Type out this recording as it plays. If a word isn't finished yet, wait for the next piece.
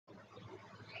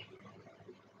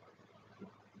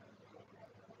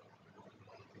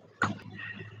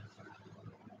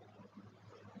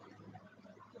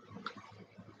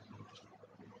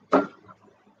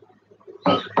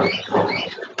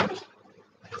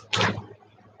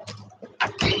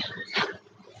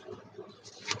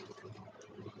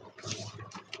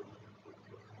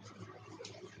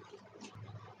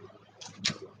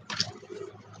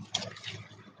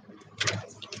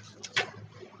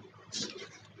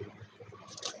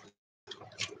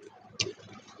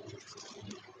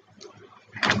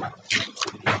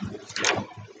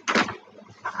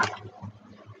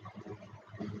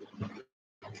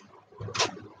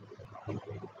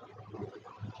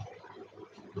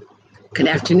Good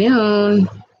afternoon.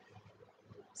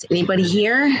 Is anybody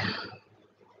here?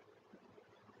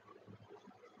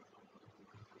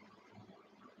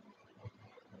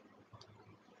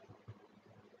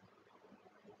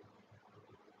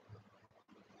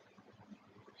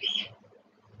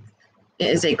 It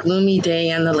is a gloomy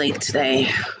day on the lake today.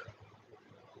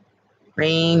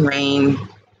 Rain, rain,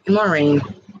 and more rain.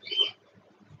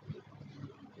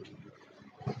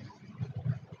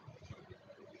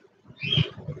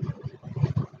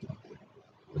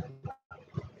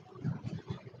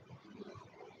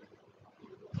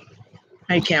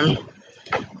 Hi, Kim.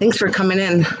 Thanks for coming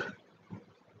in. How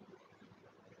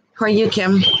are you,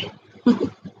 Kim?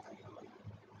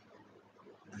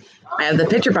 I have the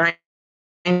picture behind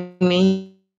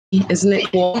me. Isn't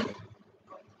it cool?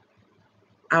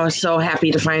 I was so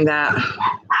happy to find that.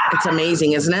 It's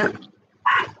amazing, isn't it?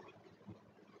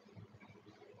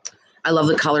 I love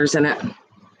the colors in it.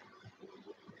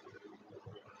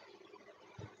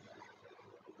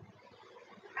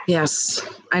 Yes,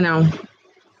 I know.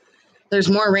 There's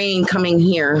more rain coming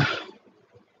here.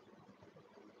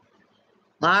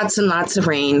 Lots and lots of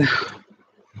rain.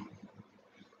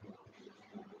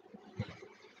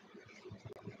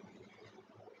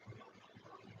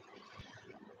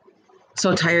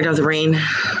 So tired of the rain.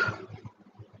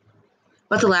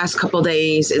 But the last couple of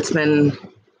days, it's been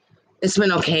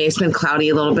okay. It's been cloudy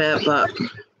a little bit, but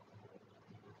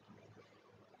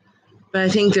I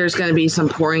think there's going to be some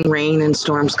pouring rain and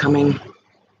storms coming.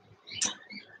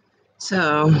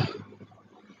 So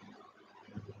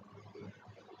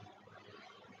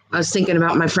I was thinking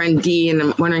about my friend Dee, and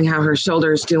I'm wondering how her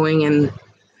shoulder's doing. And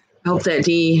I hope that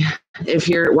Dee, if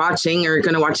you're watching or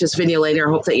going to watch this video later,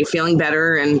 I hope that you're feeling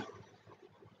better and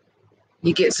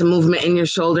you get some movement in your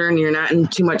shoulder and you're not in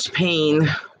too much pain.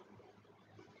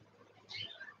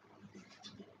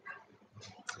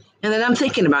 And then I'm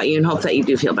thinking about you and hope that you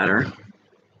do feel better.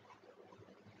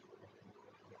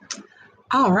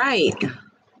 All right.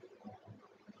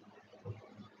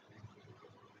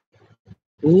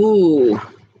 Ooh,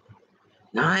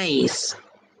 nice.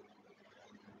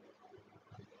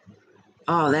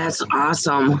 Oh, that's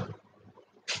awesome.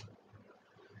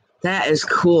 That is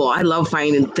cool. I love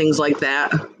finding things like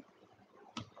that.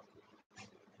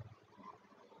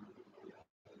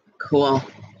 Cool.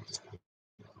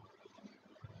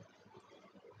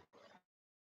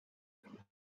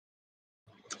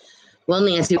 Well,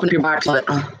 Nancy, open your box.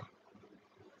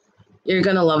 You're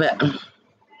going to love it.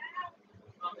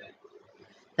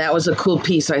 That was a cool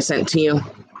piece I sent to you.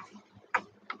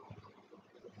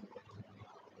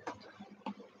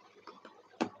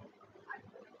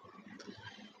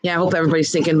 Yeah, I hope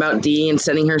everybody's thinking about Dee and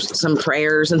sending her some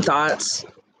prayers and thoughts.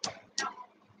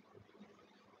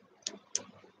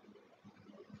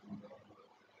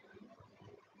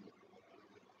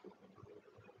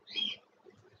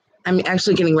 I'm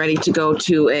actually getting ready to go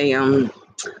to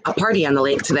a party on the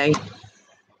lake today.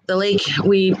 The lake,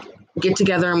 we get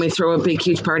together and we throw a big,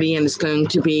 huge party, and it's going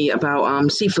to be about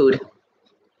seafood.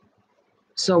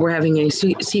 So we're having a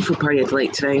seafood party at the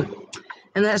lake today,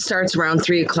 and that starts around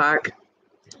 3 o'clock.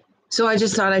 So I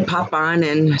just thought I'd pop on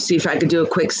and see if I could do a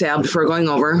quick sale before going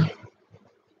over,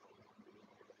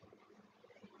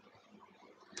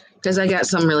 because I got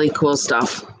some really cool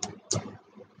stuff.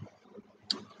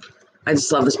 I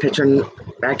just love this picture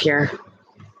back here.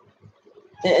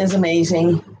 It is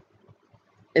amazing.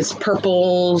 It's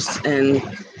purples and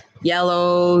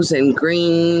yellows and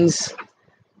greens,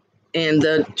 and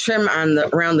the trim on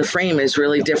around the frame is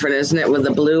really different, isn't it? With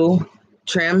the blue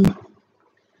trim,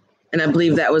 and I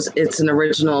believe it's an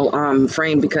original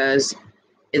frame, because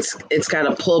it's got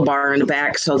a pull bar in the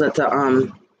back so that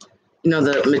the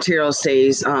the material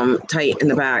stays tight in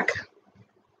the back.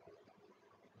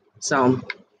 So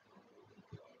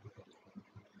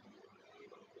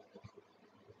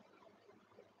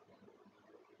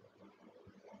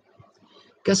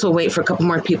guess we'll wait for a couple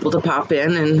more people to pop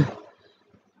in, and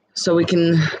so we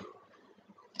can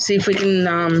see if we can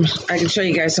I can show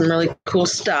you guys some really cool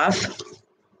stuff.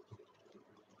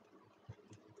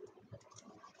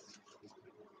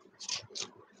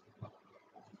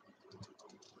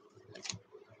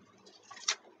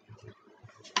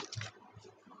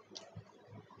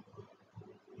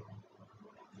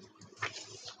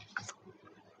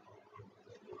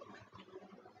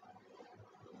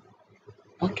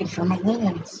 Looking for my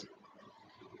lens.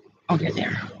 Oh, they're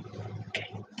there.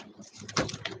 Okay.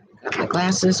 Got my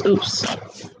glasses. Oops.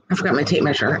 I forgot my tape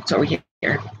measure. It's over here.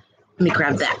 Let me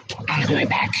grab that. I'll be right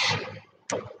back.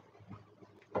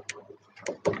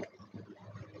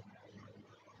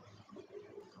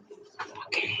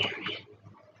 Okay.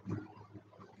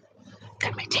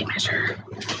 Got my tape measure.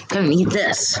 Gonna need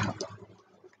this.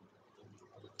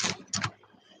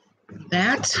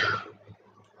 That.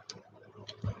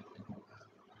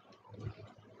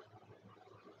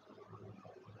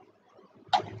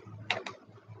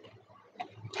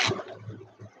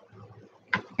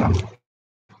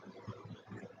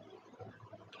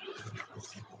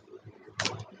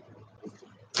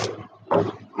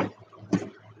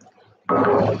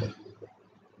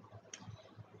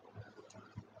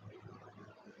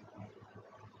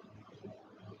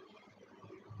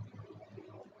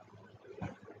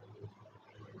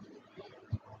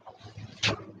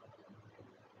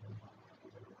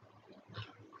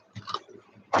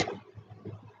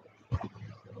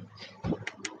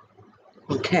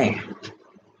 Okay.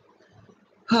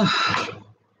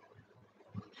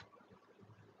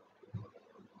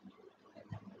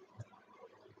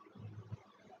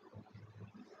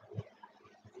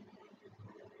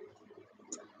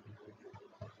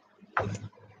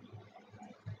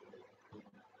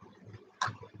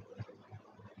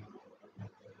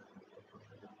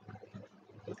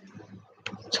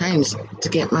 Trying to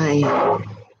get my,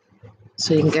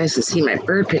 so you guys can see my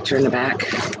bird picture in the back.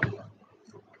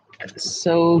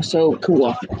 So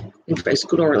cool. If I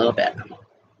scoot over a little bit,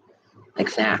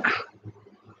 like that.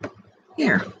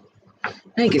 Here.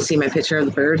 Now you can see my picture of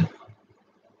the bird.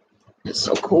 It's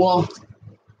so cool.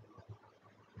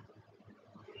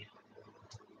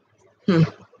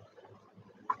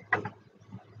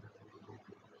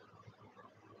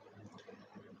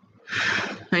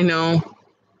 I know.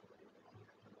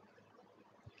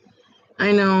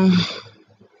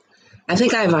 I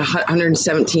think I have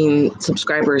 117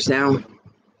 subscribers now.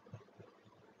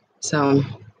 So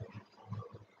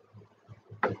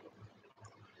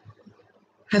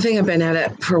I think I've been at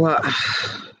it for what,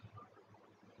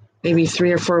 maybe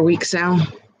 3 or 4 weeks now.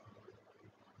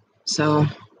 So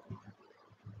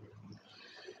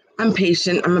I'm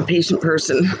patient. I'm a patient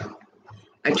person.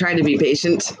 I try to be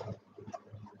patient.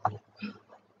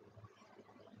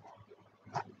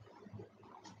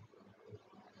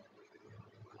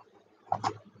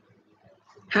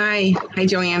 Hi,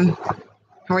 Joanne.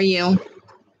 How are you?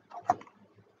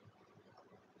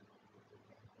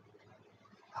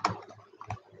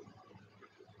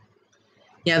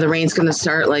 Yeah, the rain's going to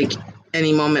start like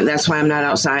any moment. That's why I'm not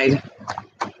outside.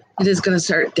 It is going to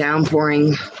start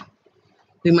downpouring.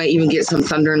 We might even get some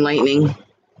thunder and lightning.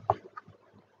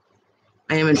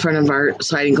 I am in front of our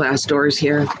sliding glass doors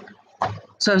here.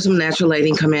 So I have some natural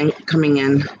lighting coming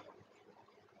in.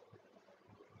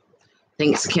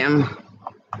 Thanks, Kim.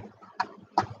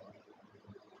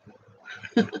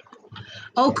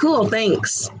 Oh, cool.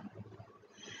 Thanks.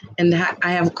 And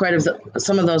I have quite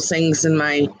some of those things in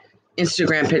my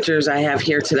Instagram pictures I have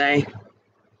here today.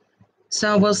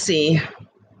 So we'll see.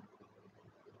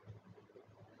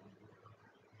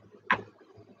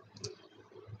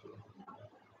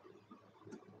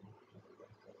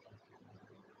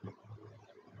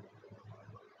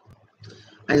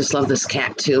 I just love this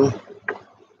cat too.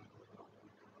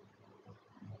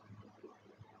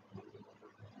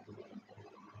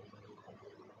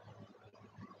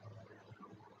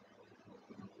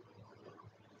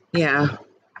 Yeah.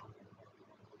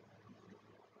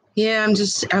 Yeah, I'm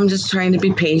just trying to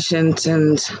be patient,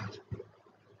 and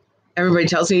everybody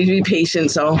tells me to be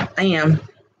patient, so I am.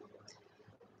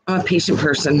 I'm a patient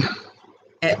person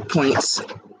at points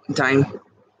in time.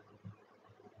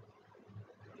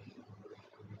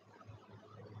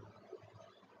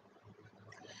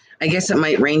 I guess it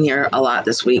might rain here a lot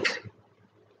this week.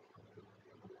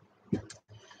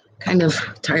 Kind of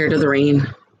tired of the rain,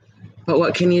 but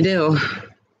what can you do?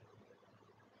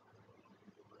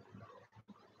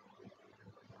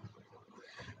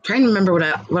 Trying to remember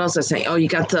what else I say. Oh, you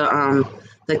got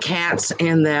the cats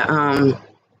and the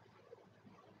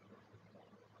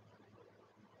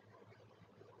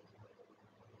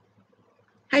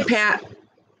Hi, Pat.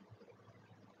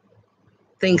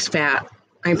 Thanks, Pat.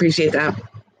 I appreciate that.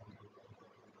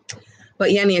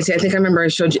 But yeah, Nancy, I think I remember I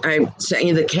sent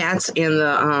you the cats and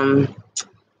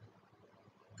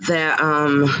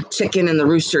the chicken and the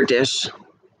rooster dish.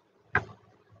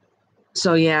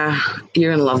 So yeah,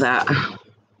 you're gonna love that.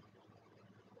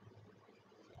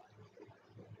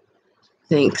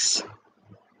 Thanks.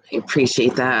 I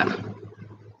appreciate that.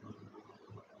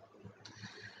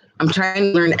 I'm trying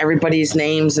to learn everybody's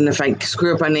names, and if I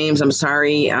screw up on names, I'm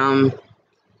sorry. I'm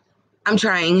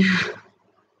trying.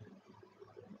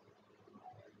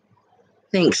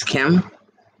 Thanks, Kim.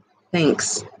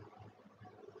 Thanks.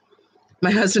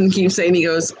 My husband keeps saying, he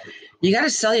goes, you got to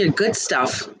sell your good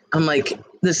stuff. I'm like,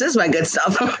 this is my good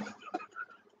stuff.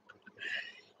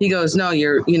 He goes, no,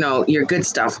 your good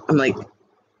stuff. I'm like,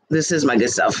 This is my good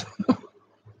stuff.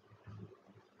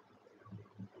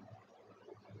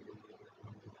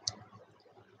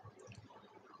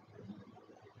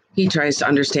 He tries to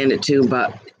understand it too,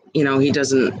 but you know, he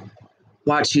doesn't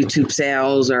watch YouTube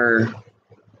sales or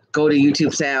go to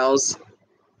YouTube sales.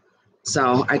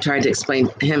 So I tried to explain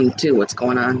to him too what's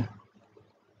going on.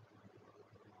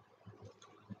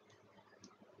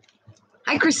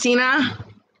 Hi, Christina.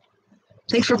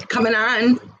 Thanks for coming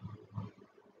on.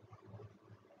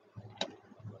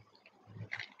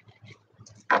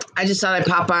 I just thought I'd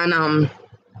pop on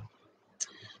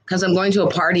because I'm going to a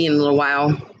party in a little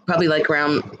while, probably like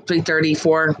around 3:30,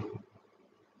 4.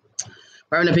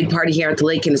 We're having a big party here at the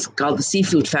lake, and it's called the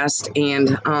Seafood Fest, and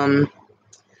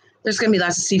there's going to be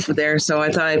lots of seafood there, so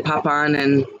I thought I'd pop on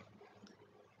and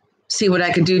see what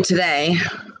I could do today.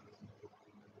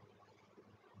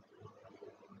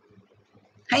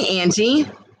 Hi, Angie.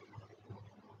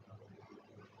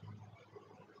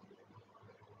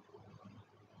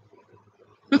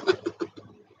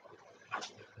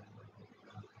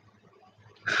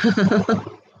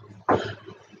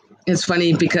 It's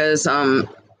funny because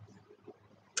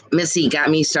Missy got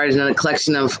me started on a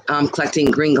collection of collecting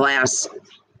green glass.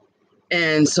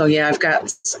 And so, yeah, I've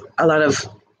got a lot of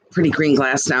pretty green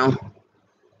glass now.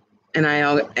 And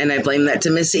I blame that to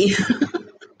Missy.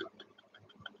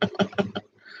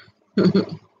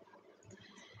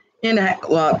 And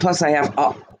plus I have,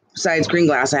 besides green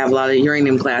glass, I have a lot of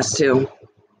uranium glass too.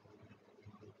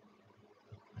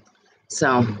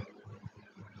 So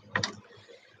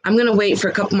I'm going to wait for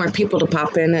a couple more people to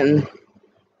pop in and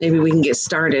maybe we can get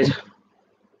started.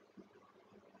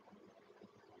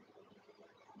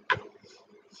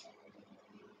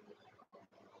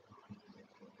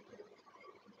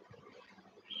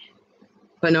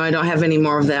 But no, I don't have any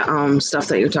more of that stuff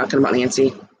that you're talking about,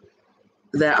 Nancy.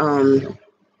 That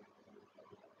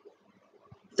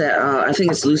I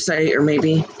think it's lucite, or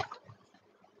maybe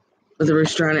with the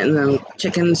rooster on it and the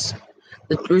chickens.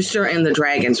 The rooster and the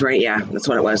dragons, right? Yeah, that's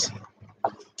what it was.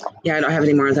 Yeah, I don't have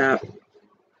any more of that.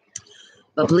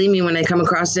 But believe me, when I come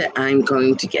across it, I'm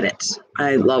going to get it.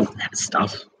 I love that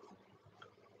stuff.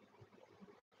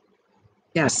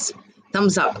 Yes,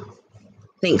 thumbs up.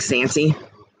 Thanks, Nancy.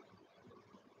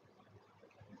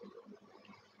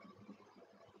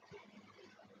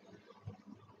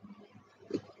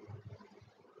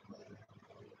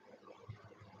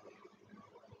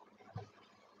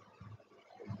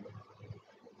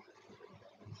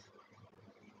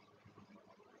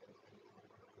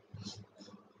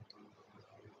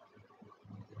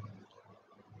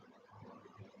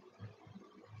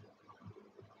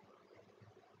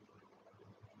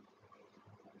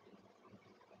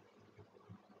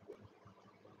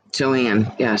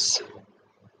 Joanne, yes.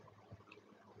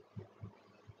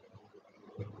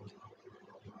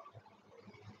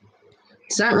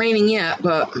 It's not raining yet,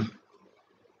 but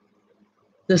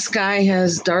the sky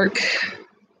has dark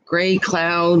gray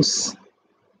clouds,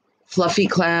 fluffy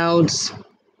clouds.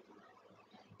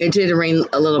 It did rain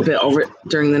a little bit over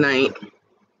during the night.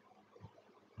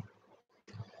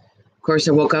 Of course,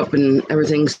 I woke up and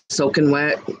everything's soaking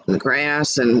wet, the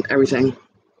grass and everything.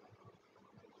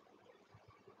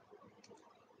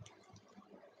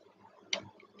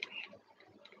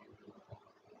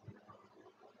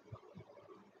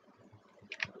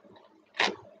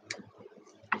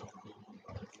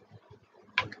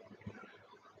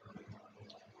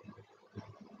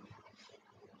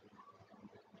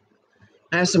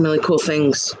 I have some really cool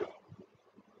things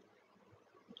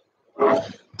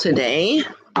today.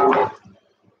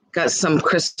 Got some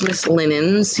Christmas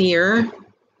linens here.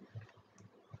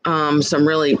 Some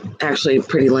really actually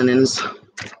pretty linens.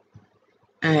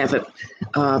 I have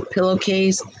a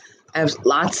pillowcase. I have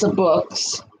lots of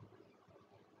books,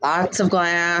 lots of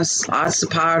glass, lots of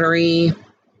pottery.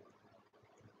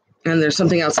 And there's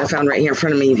something else I found right here in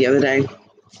front of me the other day,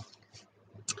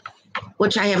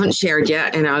 which I haven't shared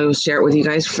yet, and I will share it with you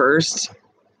guys first.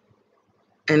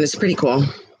 And it's pretty cool.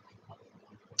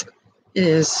 It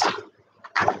is.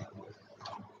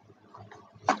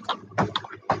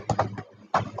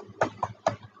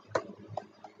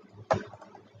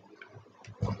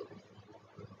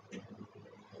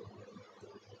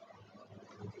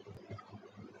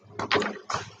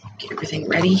 Get everything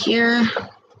ready here.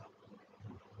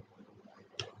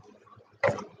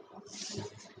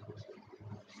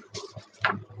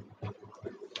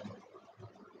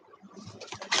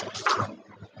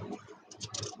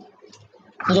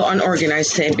 A little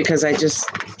unorganized today because I just,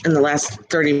 in the last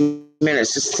 30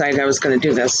 minutes, just decided I was going to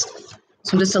do this.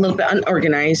 So I'm just a little bit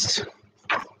unorganized.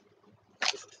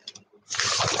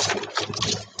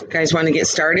 You guys want to get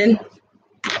started?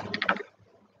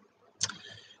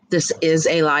 This is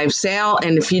a live sale,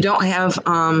 and if you don't have,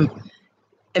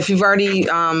 if you've already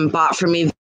bought from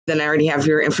me, then I already have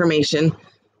your information.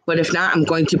 But if not, I'm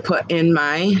going to put in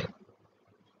my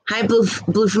hi Blue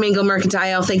Flamingo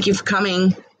Mercantile. Thank you for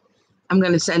coming. I'm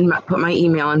going to put my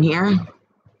email in here.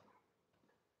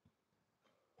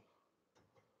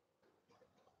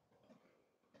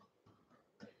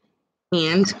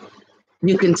 And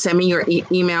you can send me your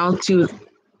email to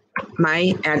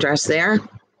my address there.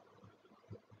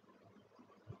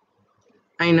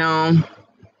 I know.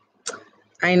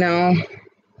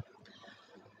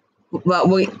 But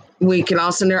we can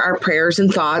all send her our prayers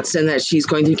and thoughts, and that she's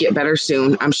going to get better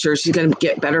soon. I'm sure she's going to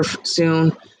get better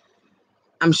soon.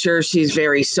 I'm sure she's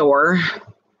very sore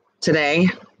today.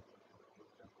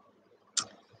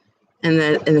 And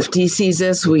if Dee sees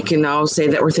this, we can all say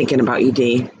that we're thinking about you,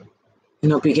 Dee,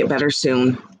 and hope you get better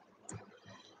soon.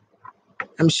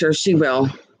 I'm sure she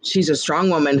will. She's a strong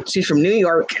woman. She's from New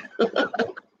York.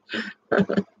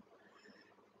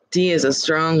 Dee is a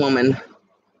strong woman.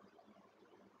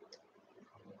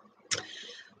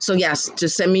 So yes,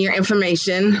 just send me your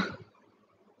information.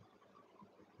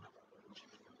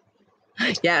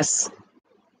 Yes.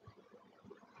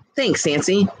 Thanks,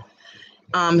 Nancy.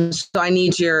 So I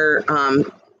need your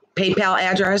PayPal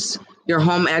address, your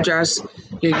home address,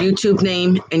 your YouTube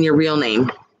name, and your real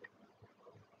name.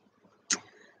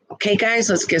 Okay, guys,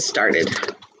 let's get started.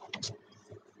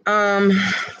 I'm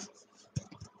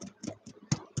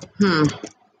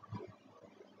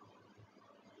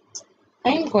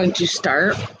going to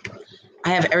start. I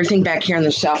have everything back here on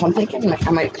the shelf. I'm thinking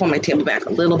I might pull my table back a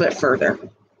little bit further,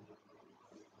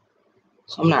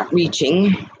 so I'm not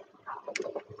reaching.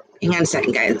 Hang on a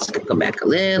second, guys. Let's go back a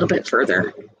little bit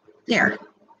further. There.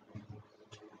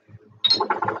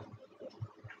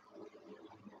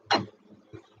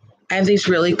 I have these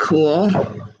really cool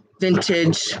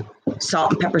vintage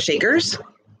salt and pepper shakers.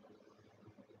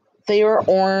 They are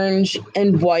orange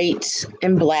and white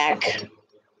and black,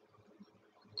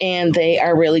 and they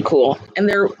are really cool. And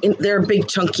they're a big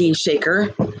chunky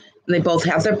shaker. And they both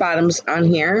have their bottoms on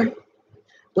here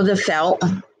with a felt.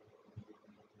 I'm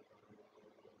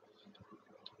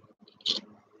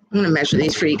going to measure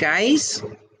these for you guys.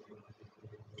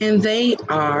 And they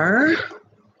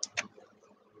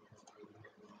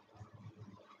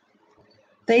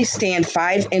stand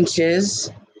 5 inches.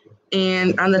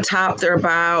 And on the top, they're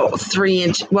about 3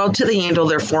 inches. Well, to the handle,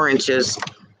 they're 4 inches.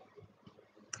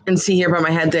 And see here by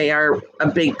my head, they are a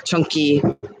big, chunky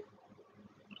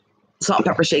salt and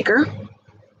pepper shaker.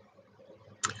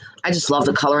 I just love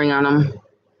the coloring on them.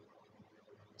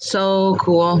 So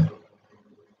cool.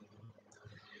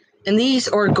 And these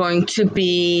are going to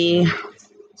be,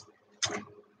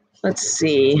 let's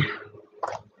see.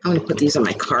 I'm going to put these on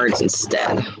my cards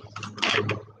instead.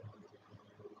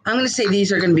 I'm going to say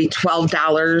these are going to be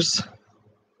 $12.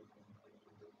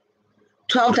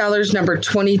 $12, number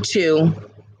 22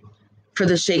 for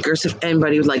the shakers, if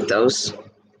anybody would like those.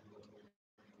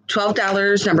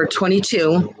 $12, number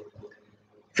 22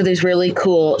 for these really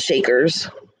cool shakers.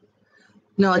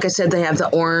 You know, like I said, they have the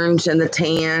orange and the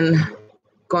tan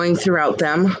going throughout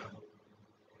them.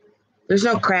 There's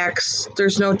no cracks.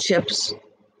 There's no chips.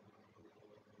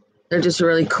 They're just a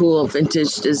really cool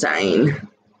vintage design.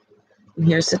 And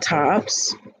here's the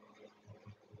tops.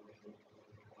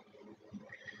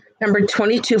 Number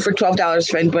 22 for $12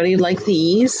 for anybody like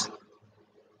these.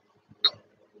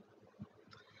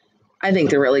 I think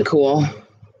they're really cool. I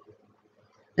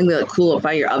think they look cool up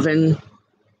by your oven.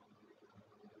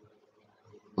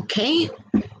 Okay,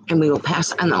 and we will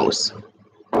pass on those.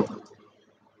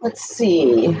 Let's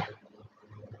see.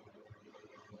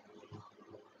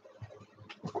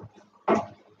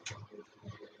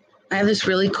 I have this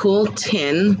really cool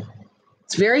tin.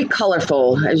 It's very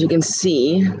colorful, as you can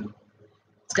see.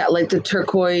 It's got like the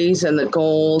turquoise and the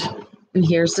gold. And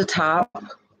here's the top.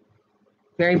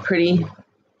 Very pretty.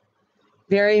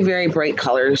 Very, very bright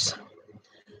colors.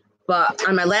 But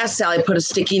on my last sale, I put a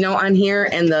sticky note on here,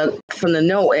 and from the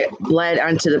note, it bled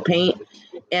onto the paint.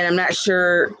 And I'm not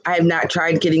sure, I have not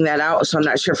tried getting that out, so I'm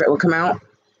not sure if it will come out.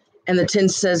 And the tin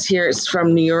says here it's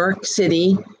from New York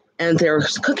City, and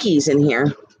there's cookies in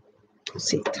here. Let's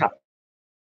see, top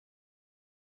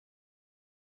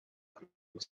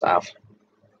stuff.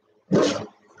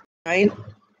 Right?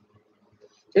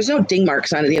 There's no ding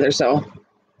marks on it either, so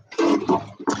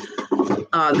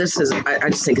this is, I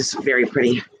just think it's very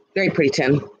pretty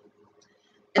tin.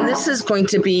 And this is going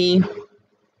to be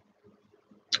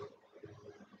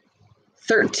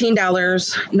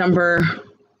 $13, number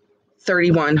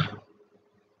 31.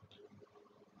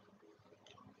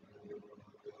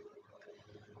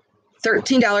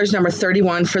 $13, number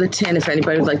 31 for the tin, if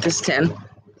anybody would like this tin.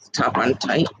 Top on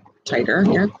tighter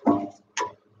here.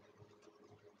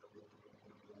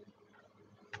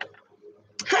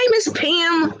 Hi, Miss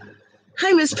Pam.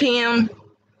 Hi, Miss Pam.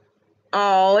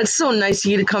 Oh, it's so nice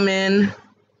of you to come in.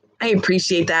 I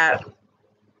appreciate that.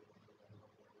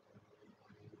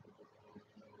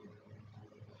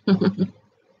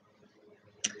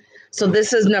 So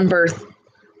this is number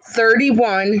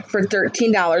 31 for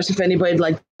 $13 if anybody would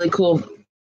like really cool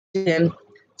tin.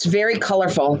 It's very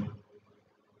colorful.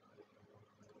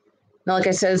 Now, like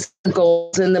I said, it's the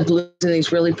golds and the blues and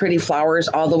these really pretty flowers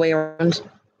all the way around.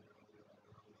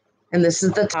 And this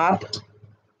is the top.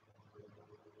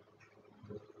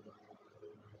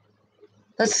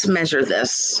 Let's measure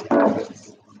this.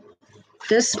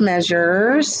 This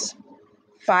measures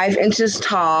 5 inches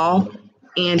tall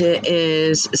and it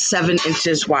is 7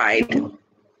 inches wide.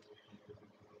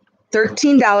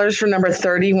 $13 for number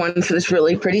 31 for this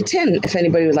really pretty tin, if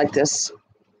anybody would like this.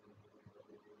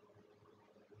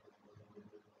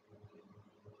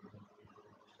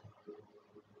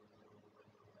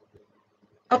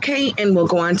 Okay, and we'll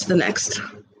go on to the next.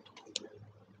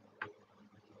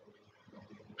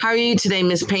 How are you today,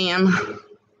 Miss Pam?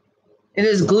 It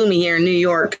is gloomy here in New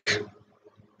York.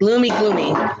 Gloomy,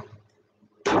 gloomy.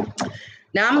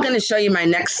 Now I'm going to show you my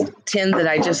next tin that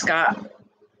I just got,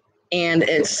 and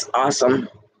it's awesome.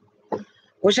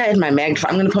 Wish I had my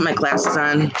magnifying. I'm going to put my glasses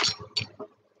on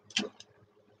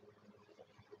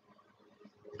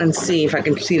and see if I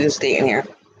can see this date in here.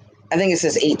 I think it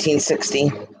says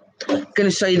 1860. I'm going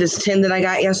to show you this tin that I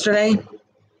got yesterday.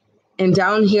 And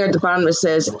down here at the bottom, it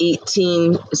says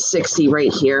 1860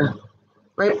 right here,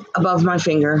 right above my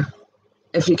finger,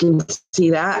 if you can see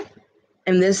that.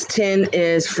 And this tin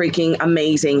is freaking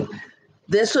amazing.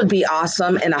 This would be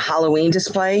awesome in a Halloween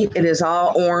display. It is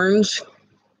all orange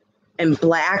and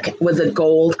black with a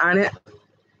gold on it.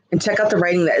 And check out the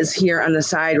writing that is here on the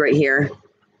side right here.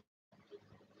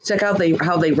 Check out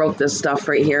how they wrote this stuff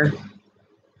right here.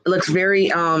 It looks very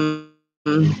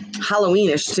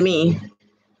Halloweenish to me.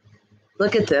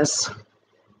 Look at this.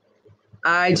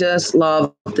 I just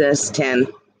love this tin.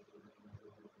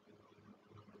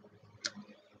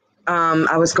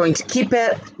 I was going to keep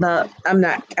it, but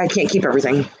I can't keep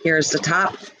everything. Here's the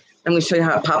top. I'm going to show you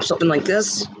how it pops open like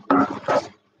this.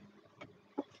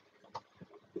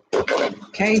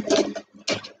 Okay.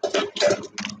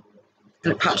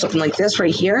 And it pops open like this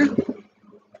right here.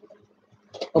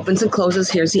 Opens and closes.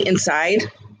 Here's the inside.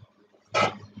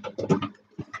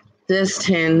 This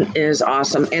tin is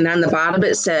awesome. And on the bottom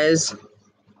it says,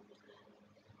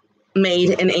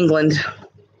 made in England.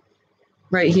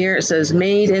 Right here it says,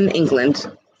 made in England.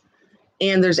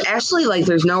 And there's actually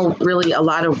there's no really a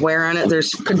lot of wear on it.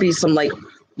 There's could be some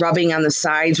rubbing on the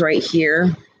sides right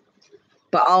here.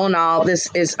 But all in all, this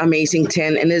is amazing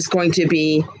tin. And it's going to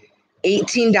be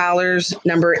 $18,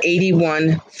 number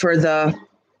 81 for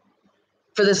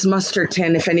this mustard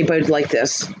tin, if anybody would like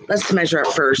this. Let's measure it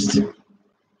first.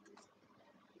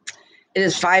 It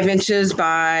is 5 inches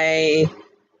by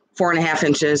 4.5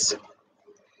 inches.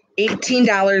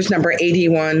 $18, number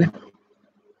 81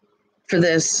 for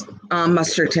this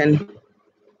mustard tin.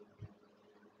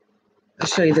 I'll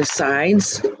show you the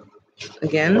sides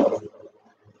again.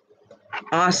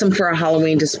 Awesome for a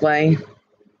Halloween display.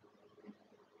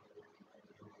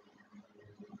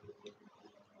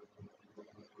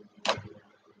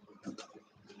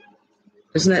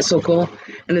 Isn't that so cool?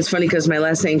 And it's funny because my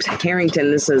last name's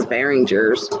Carrington. This is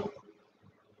Behringers.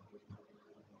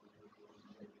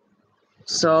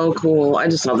 So cool. I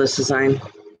just love this design.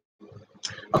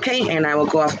 Okay, and I will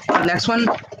go off to the next one.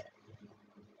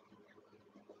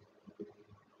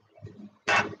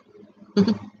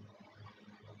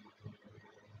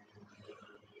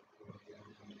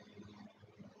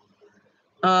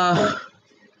 I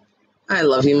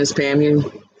love you, Miss Pam.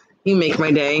 You make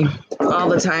my day all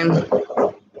the time.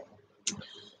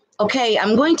 Okay,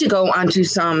 I'm going to go on to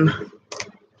some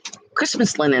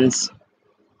Christmas linens.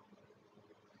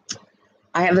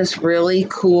 I have this really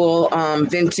cool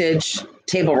vintage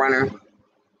table runner.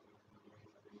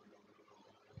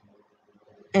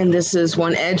 And this is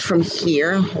one edge from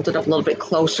here. Hold it up a little bit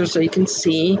closer so you can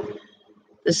see.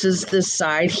 This is this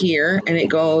side here, and it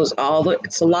goes all the,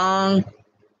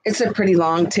 it's a pretty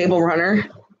long table runner.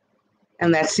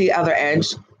 And that's the other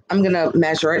edge. I'm going to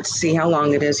measure it to see how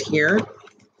long it is here.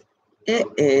 It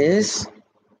is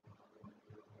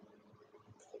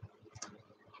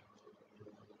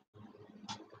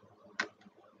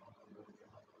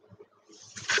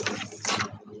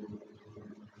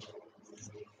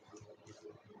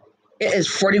It is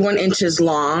 41 inches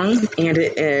long, and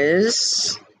it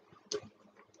is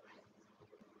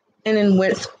in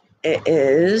width, it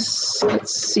is,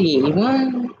 let's see,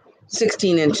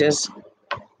 16 inches.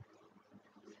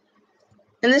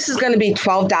 And this is going to be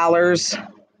 $12.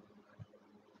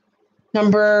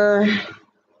 Number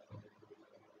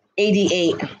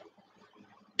 88.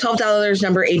 $12,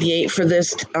 number 88 for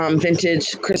this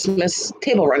vintage Christmas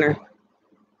table runner.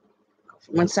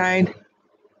 From one side.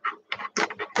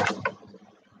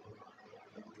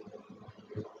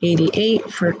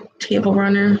 88 for table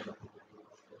runner.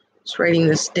 Just writing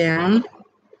this down.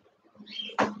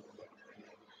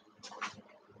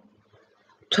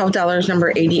 $12,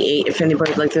 number 88, if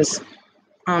anybody'd like this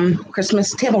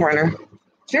Christmas table runner.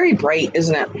 It's very bright,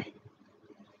 isn't it?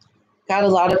 Got a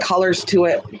lot of colors to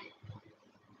it.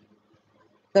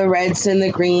 The reds and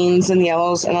the greens and the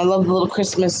yellows. And I love the little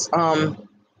Christmas, the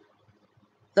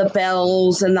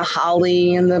bells and the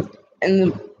holly and the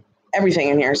everything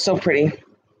in here. So pretty.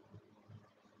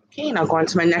 Okay, and I'll go on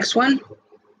to my next one.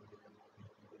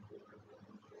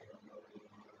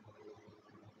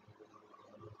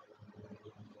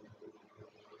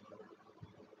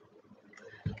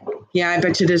 Yeah, I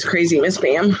bet you it is crazy, Miss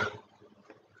Bam.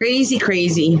 Crazy,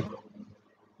 crazy.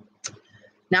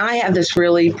 Now I have this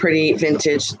really pretty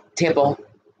vintage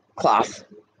tablecloth.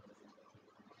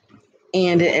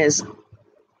 And it is,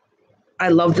 I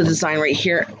love the design right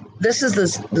here. This is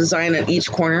the design at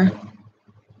each corner.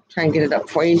 Try and get it up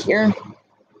for you here. A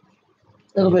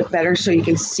little bit better so you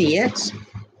can see it.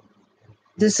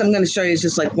 This I'm going to show you is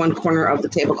just like one corner of the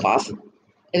tablecloth.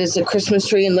 It is a Christmas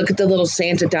tree, and look at the little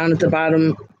Santa down at the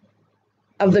bottom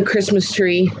of the Christmas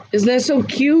tree. Isn't that so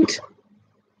cute?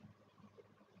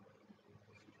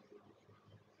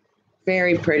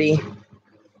 Very pretty.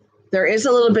 There is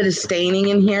a little bit of staining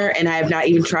in here, and I have not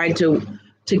even tried to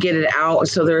get it out,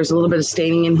 so there's a little bit of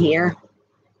staining in here.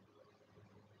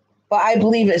 But I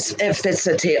believe it fits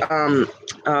a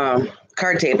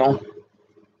card table.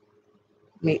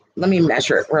 Let me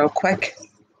measure it real quick.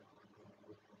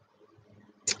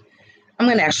 I'm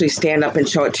going to actually stand up and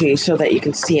show it to you so that you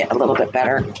can see it a little bit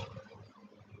better.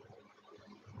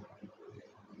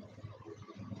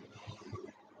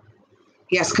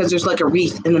 Yes, because there's like a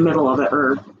wreath in the middle of it,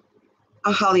 or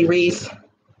a holly wreath.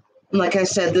 And like I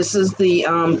said, this is the,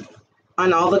 on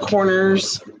all the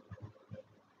corners,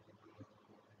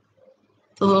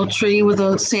 the little tree with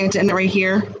a Santa in it right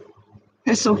here.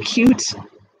 That's so cute.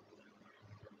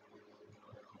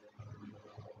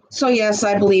 So yes,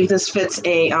 I believe this fits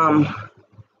a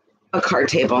card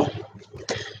table.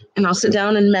 And I'll sit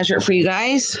down and measure it for you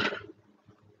guys.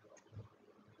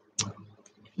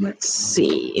 Let's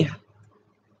see.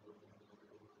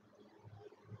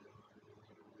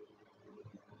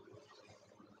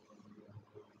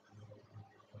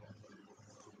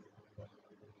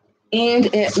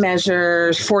 And it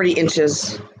measures 40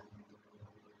 inches.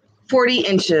 40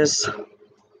 inches.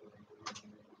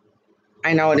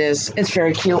 I know it is. It's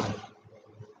very cute.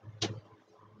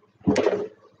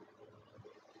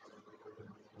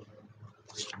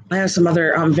 I have some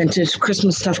other vintage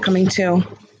Christmas stuff coming too.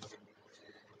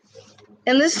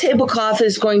 And this tablecloth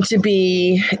is going to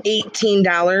be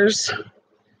 $18.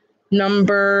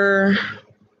 Number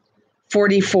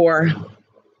 44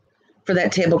 for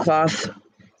that tablecloth.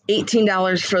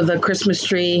 $18 for the Christmas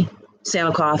tree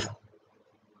Santa cloth.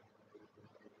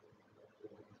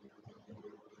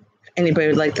 Anybody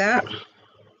would like that?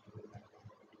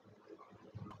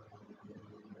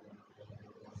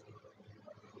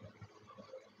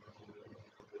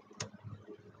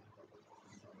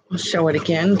 I'll show it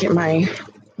again, get my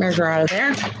measure out of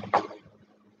there.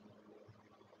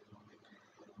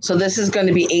 So this is going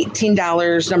to be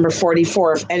 $18, number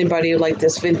 44, if anybody would like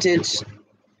this vintage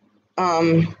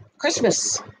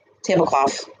Christmas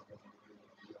tablecloth.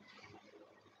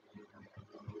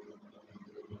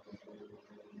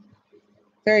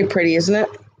 Very pretty, isn't it?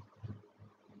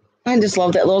 I just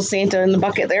love that little Santa in the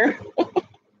bucket there.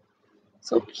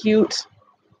 So cute.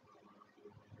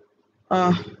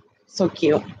 So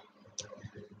cute.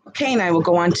 Okay, and I will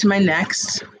go on to my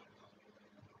next.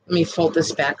 Let me fold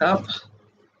this back up.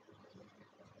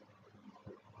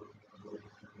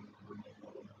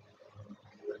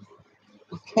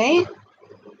 Okay.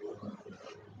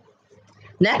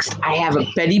 Next, I have a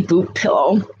Betty Boop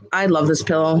pillow. I love this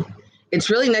pillow. It's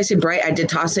really nice and bright. I did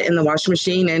toss it in the washing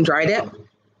machine and dried it.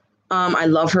 I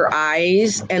love her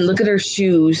eyes, and look at her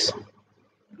shoes.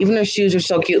 Even her shoes are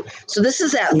so cute. So this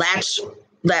is that latch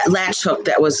hook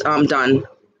that was done.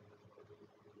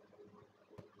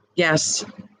 Yes.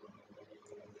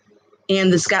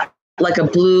 And it's got like a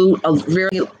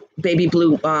very baby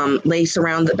blue lace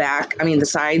around the back. I mean the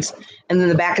sides, and then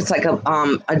the back it's like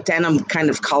a denim kind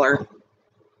of color.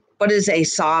 But it's a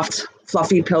soft,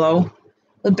 fluffy pillow.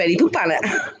 with Betty Boop on it.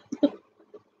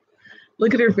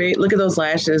 Look at her face. Look at those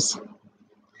lashes.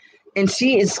 And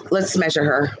she is, let's measure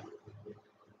her.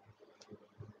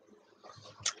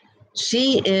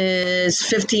 She is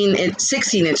 16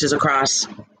 inches across.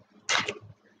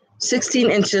 16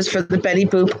 inches for the Betty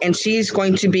Boop, and she's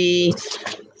going to be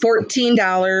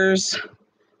 $14,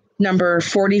 number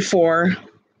 44,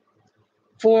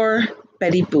 for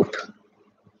Betty Boop.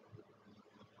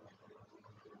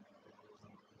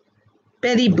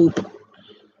 Betty Boop.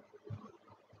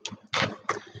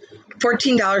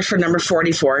 $14 for number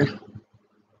 44.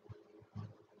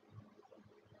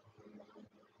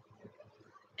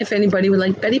 If anybody would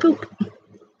like Betty Boop.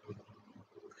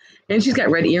 And she's got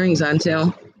red earrings on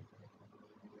too.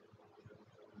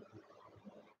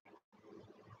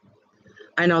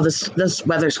 I know this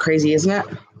weather's crazy, isn't it?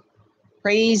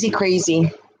 Crazy,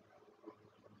 crazy.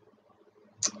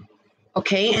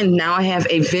 Okay, and now I have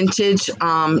a vintage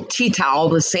tea towel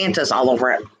with Santas all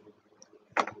over it.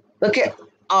 Look at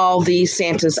all these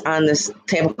Santas on this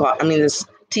tablecloth, this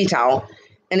tea towel.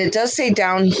 And it does say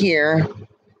down here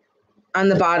on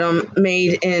the bottom,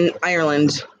 made in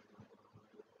Ireland.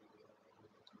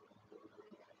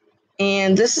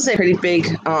 And this is a pretty big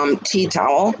tea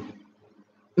towel.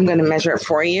 I'm going to measure it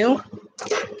for you.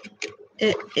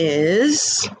 It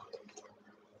is,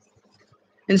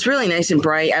 it's really nice and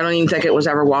bright. I don't even think it was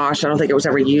ever washed. I don't think it was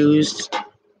ever used.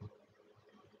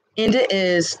 And it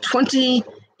is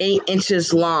 28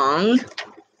 inches long.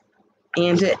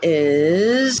 And it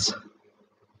is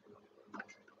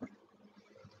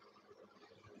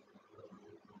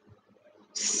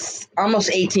almost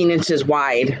 18 inches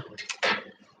wide.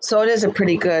 So it is a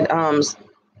pretty good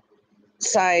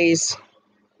size.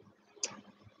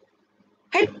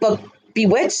 Hi,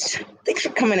 Bewitched. Thanks for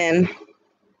coming in.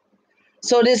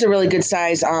 So it is a really good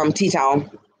size tea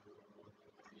towel.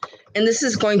 And this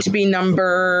is going to be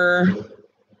number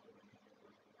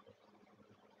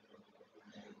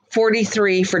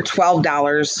 43 for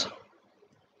 $12.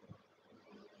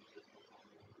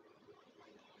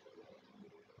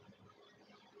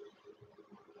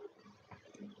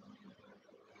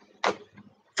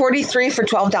 $43 for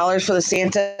 $12 for the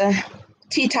Santa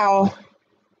tea towel.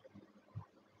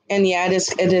 And yeah,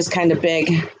 it is kind of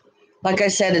big. Like I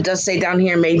said, it does say down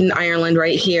here, made in Ireland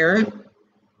right here.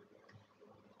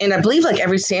 And I believe like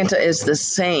every Santa is the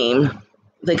same.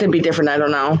 They could be different, I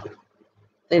don't know.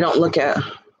 They don't look at.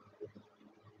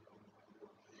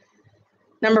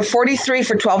 Number 43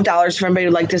 for $12 for anybody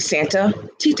who like this Santa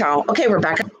tea towel. Okay,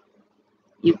 Rebecca,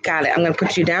 you got it. I'm going to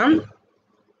put you down.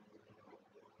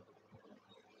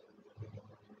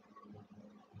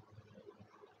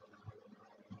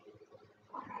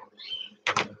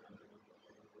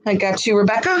 I got you,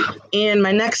 Rebecca. And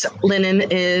my next linen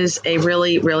is a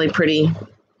really, really pretty,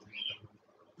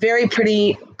 very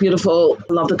pretty, beautiful.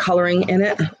 Love the coloring in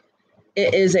it.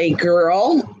 It is a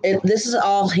girl. This is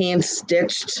all hand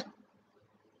stitched.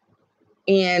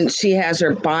 And she has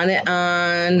her bonnet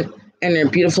on and her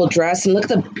beautiful dress. And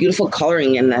look at the beautiful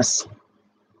coloring in this.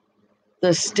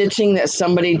 The stitching that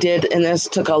somebody did in this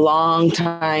took a long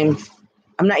time.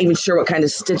 I'm not even sure what kind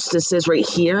of stitch this is right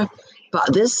here.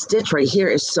 But this stitch right here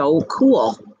is so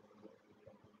cool.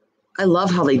 I love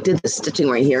how they did the stitching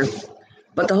right here.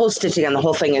 But the whole stitching on the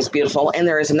whole thing is beautiful. And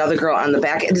there is another girl on the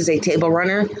back. It is a table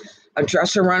runner, a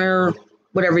dresser runner,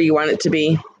 whatever you want it to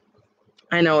be.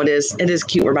 I know it is. It is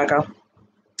cute, Rebecca.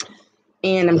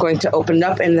 And I'm going to open it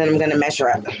up and then I'm going to measure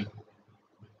it.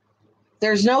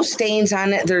 There's no stains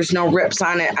on it. There's no rips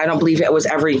on it. I don't believe it was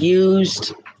ever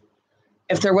used.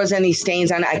 If there was any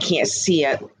stains on it, I can't see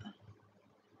it.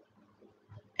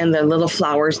 And the little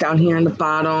flowers down here on the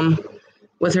bottom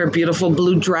with her beautiful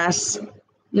blue dress.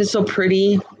 It's so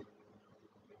pretty.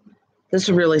 This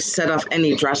would really set off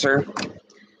any dresser.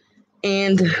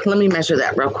 And let me measure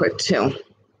that real quick too.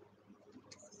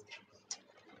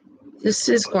 This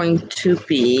is going to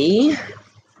be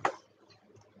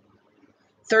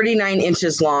 39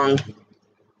 inches long.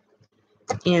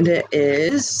 And it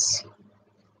is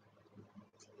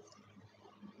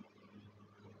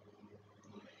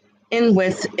in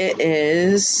width, it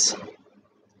is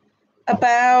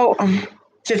about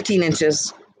 15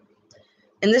 inches.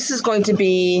 And this is going to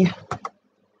be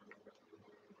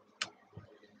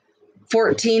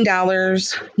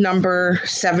 $14, number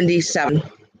 77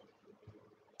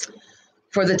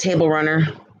 for the table runner.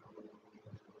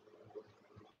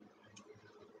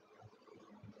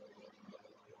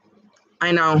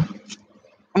 I know.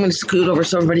 I'm going to scoot over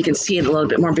so everybody can see it a little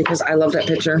bit more because I love that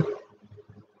picture.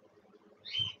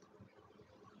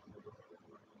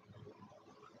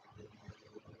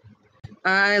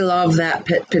 I love that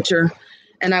picture.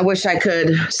 And I wish I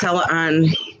could sell it on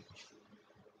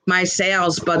my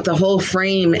sales, but the whole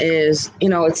frame is,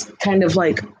 it's kind of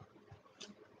like,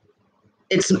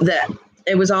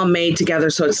 it was all made together,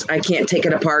 so I can't take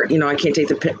it apart. I can't take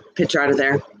the picture out of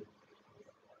there.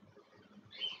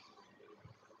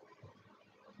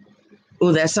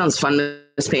 Oh, that sounds fun,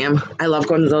 Miss Pam. I love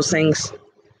going to those things.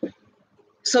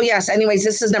 So yes, anyways,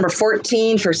 this is number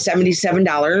 14 for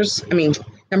 $77. I mean,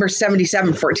 number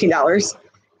 77, $14.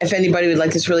 If anybody would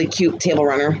like this really cute table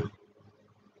runner.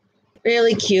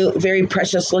 Really cute, very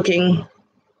precious looking.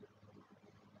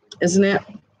 Isn't it?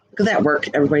 Look at that work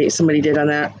somebody did on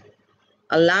that.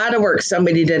 A lot of work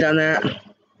somebody did on that. Okay,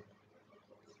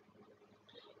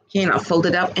 and I'll fold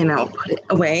it up and I'll put it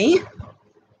away.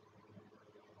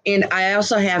 And I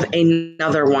also have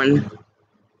another one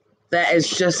that is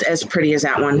just as pretty as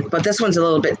that one, but this one's a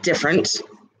little bit different.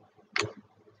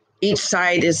 Each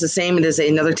side is the same. It is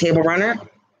another table runner.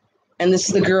 And this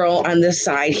is the girl on this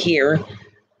side here.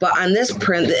 But on this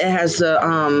print, it has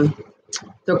the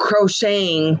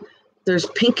crocheting. There's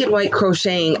pink and white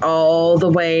crocheting all the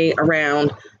way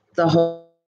around the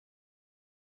whole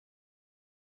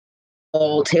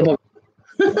table.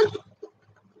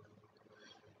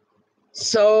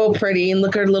 So pretty. And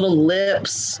look at her little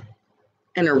lips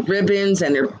and her ribbons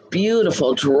and her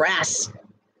beautiful dress.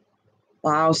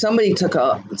 Wow, somebody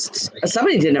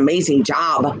did an amazing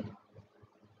job.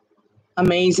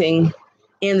 Amazing.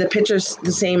 And the picture's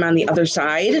the same on the other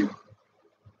side.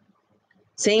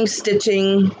 Same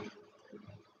stitching.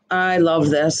 I love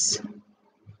this.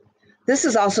 This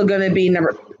is also going to be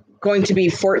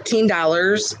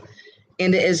 $14,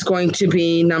 and it is going to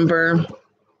be number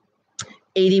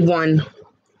 81.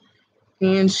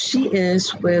 And she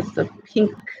is with the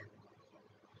pink.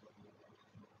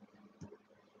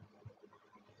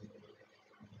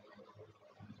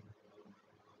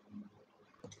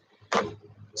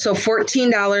 So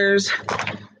 $14,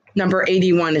 number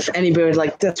 81, if anybody would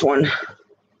like this one.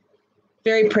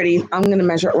 Very pretty. I'm going to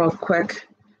measure it real quick.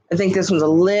 I think this one's a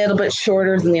little bit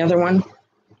shorter than the other one.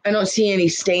 I don't see any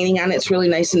staining on it. It's really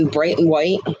nice and bright and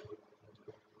white.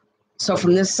 So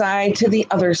from this side to the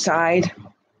other side,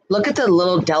 look at the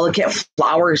little delicate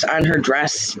flowers on her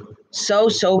dress. So,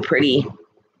 so pretty.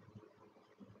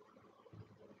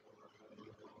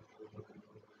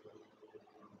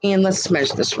 And let's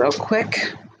measure this real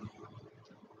quick.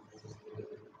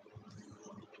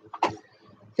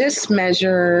 This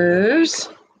measures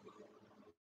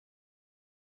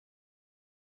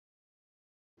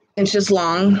inches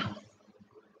long.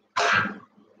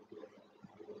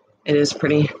 It is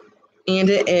pretty. And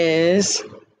it is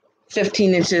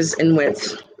 15 inches in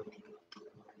width.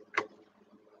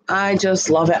 I just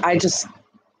love it.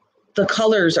 The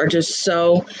colors are just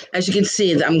so, as you can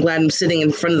see, I'm glad I'm sitting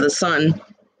in front of the sun.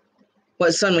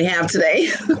 What sun we have today.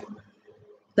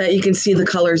 That you can see the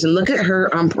colors. And look at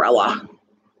her umbrella.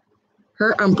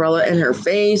 Her umbrella and her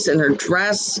face and her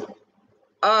dress.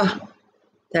 That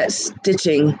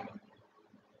stitching.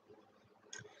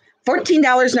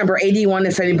 $14, number 81,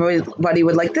 if anybody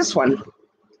would like this one.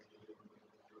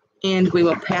 And we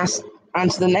will pass on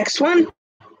to the next one.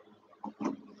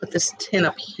 Put this tin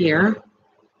up here.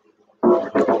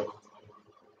 I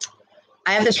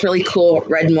have this really cool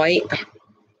red and white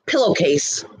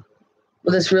pillowcase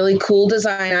with this really cool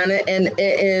design on it, and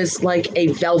it is like a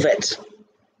velvet.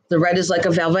 The red is like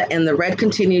a velvet, and the red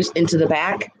continues into the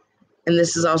back, and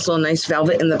this is also a nice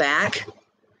velvet in the back.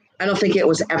 I don't think it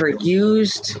was ever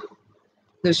used. I'm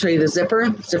going to show you the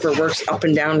zipper. Zipper works up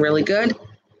and down really good.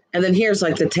 And then here's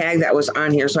like the tag that was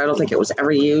on here, so I don't think it was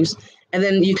ever used. And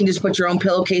then you can just put your own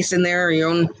pillowcase in there or your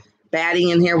own batting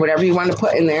in here, whatever you want to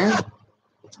put in there.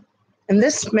 And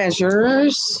this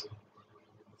measures,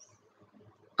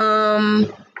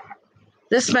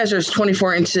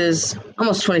 24 inches,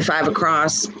 almost 25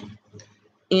 across,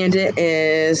 and it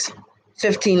is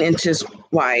 15 inches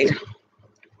wide.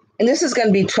 And this is going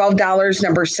to be $12,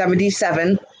 number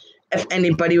 77, if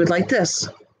anybody would like this.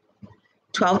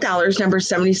 $12, number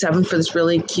 77 for this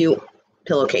really cute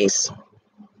pillowcase.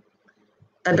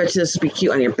 I bet you this would be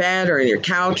cute on your bed or in your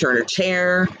couch or in a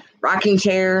chair, rocking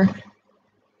chair,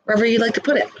 wherever you'd like to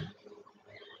put it.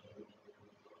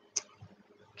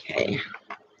 Okay.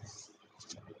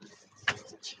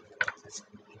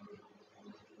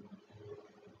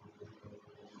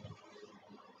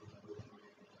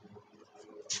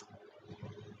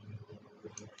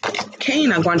 Okay,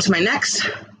 now go on to my next.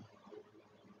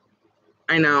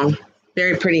 I know,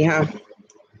 very pretty, huh?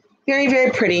 Very,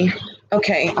 very pretty.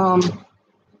 Okay, I'm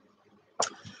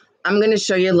going to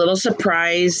show you a little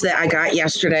surprise that I got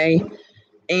yesterday,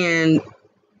 and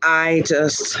I'm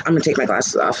going to take my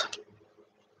glasses off.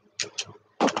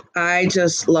 I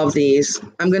just love these.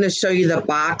 I'm going to show you the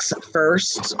box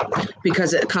first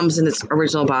because it comes in its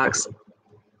original box.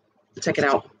 Check it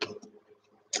out.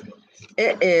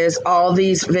 It is all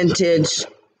these vintage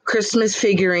Christmas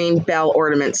figurine bell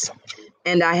ornaments.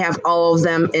 And I have all of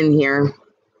them in here.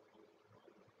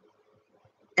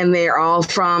 And they're all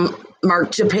from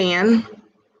Mark Japan.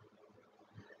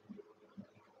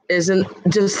 Isn't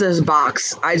just this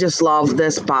box. I just love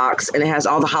this box. And it has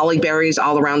all the holly berries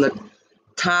all around the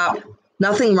top.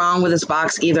 Nothing wrong with this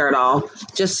box either at all.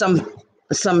 Just some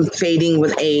fading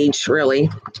with age, really.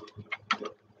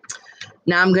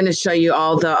 Now I'm going to show you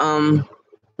all the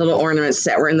little ornaments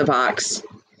that were in the box.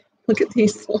 Look at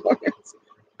these little ornaments.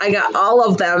 I got all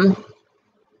of them.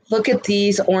 Look at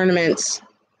these ornaments.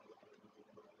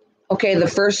 Okay, the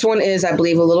first one is, I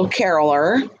believe, a little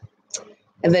caroler.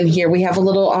 And then here we have a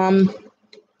little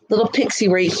pixie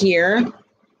right here.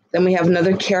 Then we have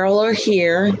another caroler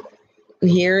here. And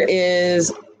here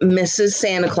is Mrs.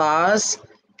 Santa Claus.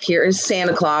 Here is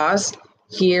Santa Claus.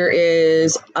 Here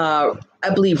is, I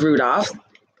believe, Rudolph.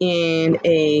 And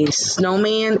a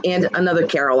snowman and another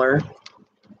caroler.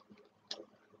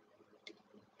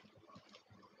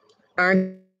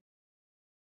 Aren't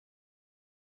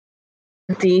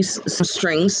these some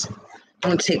strings? I'm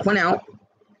going to take one out. I'm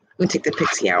going to take the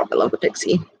pixie out. I love the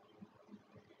pixie.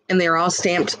 And they're all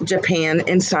stamped Japan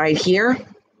inside here.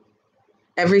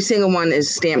 Every single one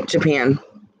is stamped Japan.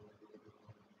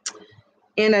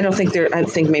 And I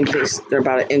think maybe they're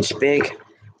about 1 inch big.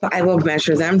 But I will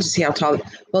measure them to see how tall.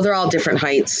 Well, they're all different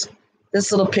heights.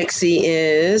 This little pixie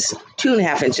is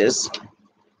 2.5 inches.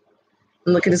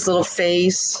 And look at his little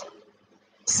face.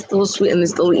 It's a little sweet, and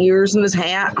his little ears and his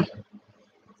hat.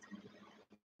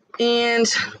 And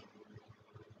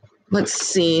let's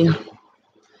see.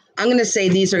 I'm going to say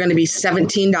these are going to be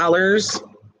 $17.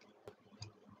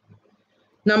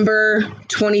 Number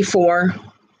 24.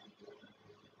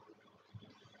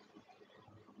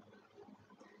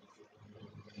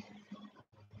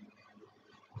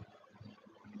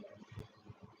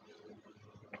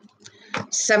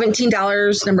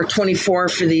 $17, number 24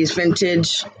 for these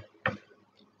vintage.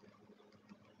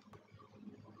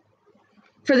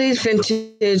 For these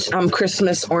vintage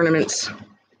Christmas ornaments.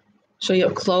 Show you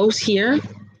up close here.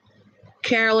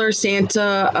 Caroler,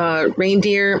 Santa,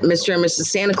 reindeer, Mr. and Mrs.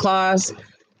 Santa Claus.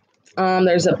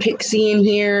 There's a pixie in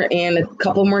here and a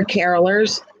couple more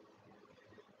carolers.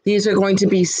 These are going to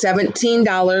be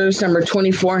 $17, number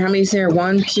 24. How many is there?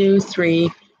 1, 2, 3,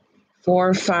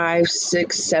 4, 5,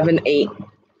 6, 7, 8.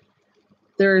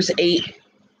 There's 8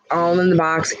 all in the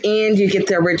box, and you get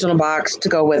the original box to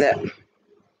go with it.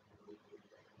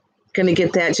 Gonna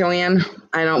get that, Joanne?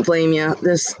 I don't blame you.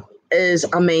 This is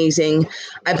amazing.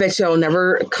 I bet you'll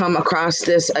never come across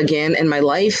this again in my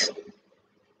life.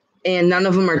 And none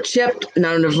of them are chipped.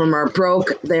 None of them are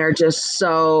broke. They're just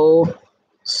so,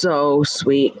 so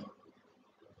sweet.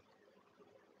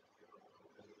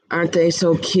 Aren't they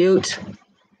so cute?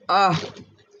 Oh,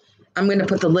 I'm going to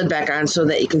put the lid back on so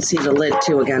that you can see the lid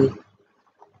too again.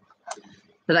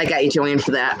 But I got you, Joanne,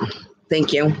 for that.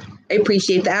 Thank you. I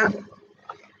appreciate that.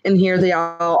 And here they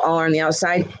all are on the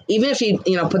outside. Even if you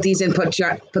put these in, put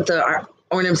the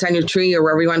ornaments on your tree or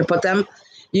wherever you want to put them,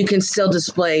 you can still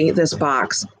display this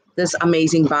box. This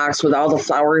amazing box with all the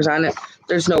flowers on it.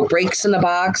 There's no breaks in the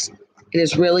box. It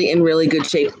is really in really good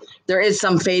shape. There is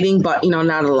some fading, but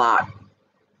not a lot.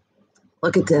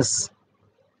 Look at this.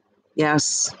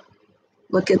 Yes.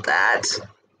 Look at that.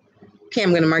 Okay,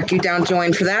 I'm going to mark you down,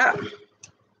 Joanne, for that.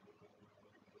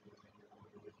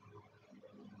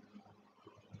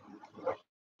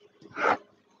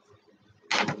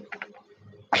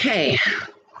 Okay.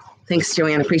 Thanks,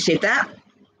 Joanne. Appreciate that.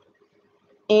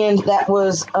 And that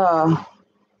was a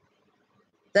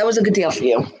good deal for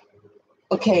you.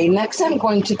 Okay, next I'm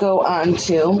going to go on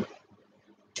to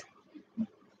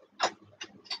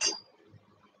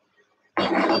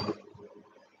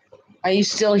Are you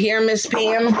still here, Miss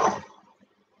Pam?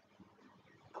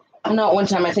 I know at one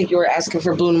time I think you were asking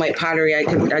for blue and white pottery. I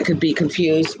could be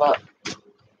confused, but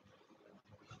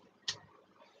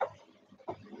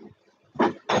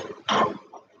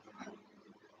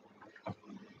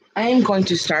I am going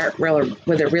to start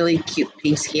with a really cute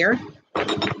piece here.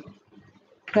 I'm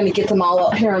going to get them all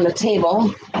up here on the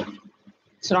table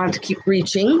so I don't have to keep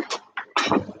reaching.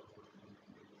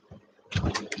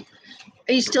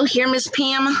 Are you still here, Miss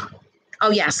Pam? Oh,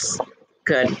 yes.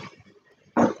 Good.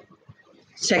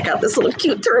 Check out this little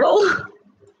cute turtle.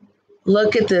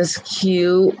 Look at this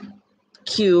cute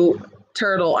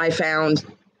turtle I found.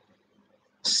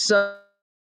 So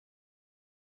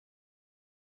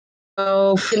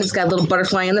it's got a little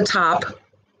butterfly on the top.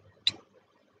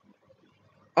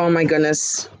 Oh my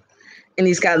goodness. And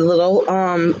he's got a little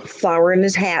flower in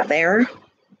his hat there.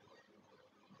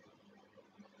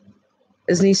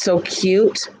 Isn't he so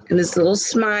cute? And his little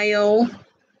smile,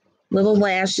 little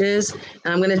lashes.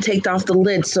 And I'm going to take off the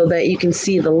lid so that you can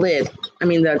see the lid. I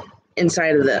mean, the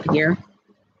inside of the here.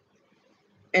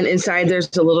 And inside there's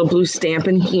a little blue stamp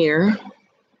in here.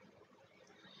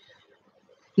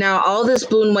 Now, all this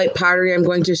blue and white pottery I'm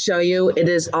going to show you, it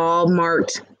is all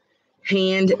marked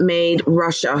Handmade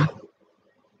Russia.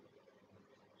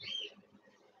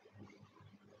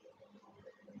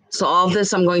 So all of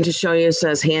this I'm going to show you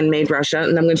says Handmade Russia,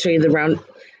 and I'm going to show you the round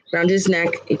his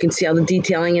neck. You can see all the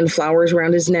detailing and flowers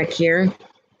around his neck here.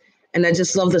 And I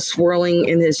just love the swirling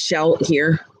in his shell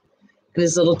here and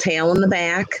his little tail in the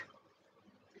back.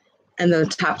 And then the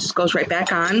top just goes right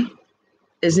back on.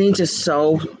 Isn't he just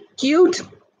so cute?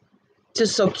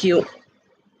 Just so cute.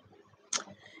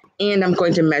 And I'm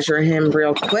going to measure him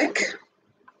real quick.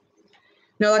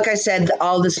 Now, like I said,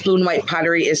 all this blue and white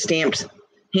pottery is stamped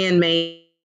Handmade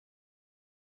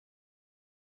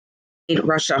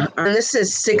Russia. And this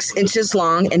is 6 inches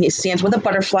long, and he stands with a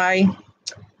butterfly,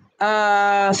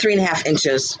 3.5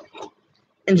 inches.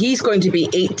 And he's going to be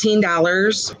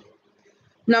 $18.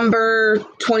 Number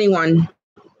 21.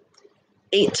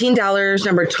 $18,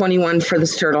 number 21 for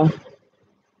this turtle.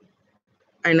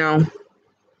 I know.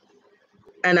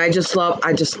 And I just love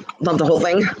the whole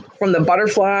thing. From the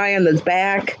butterfly on his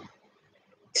back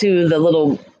to the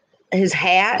little, his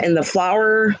hat and the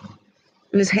flower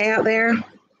in his hat there.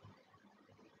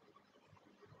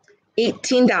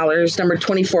 $18, number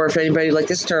 24, if anybody would like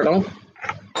this turtle.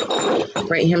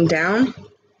 Write him down.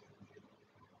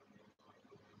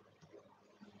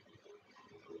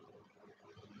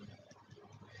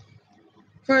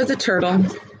 For the turtle.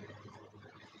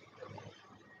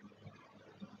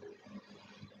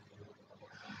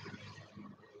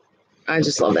 I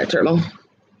just love that turtle.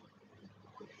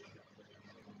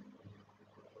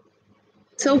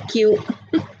 So cute.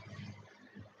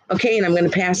 Okay, and I'm going to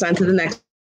pass on to the next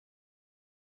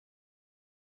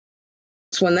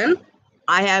one then.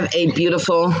 I have a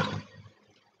beautiful,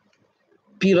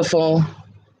 beautiful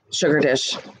sugar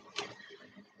dish.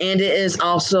 And it is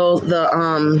also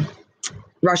the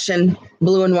Russian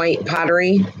blue and white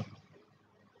pottery.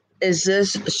 Is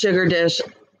this sugar dish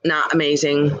not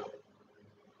amazing?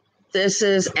 This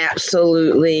is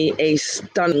absolutely a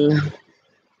stunning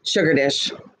sugar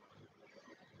dish.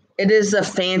 It is the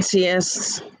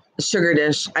fanciest sugar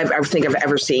dish I think I've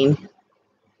ever seen.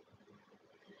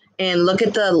 And look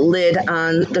at the lid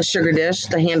on the sugar dish,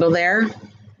 the handle there,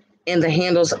 and the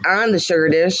handles on the sugar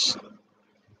dish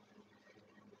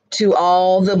to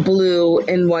all the blue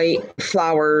and white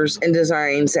flowers and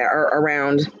designs that are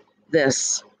around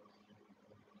this.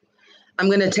 I'm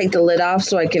going to take the lid off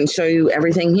so I can show you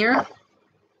everything here.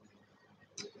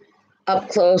 Up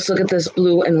close, look at this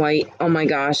blue and white. Oh my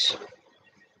gosh.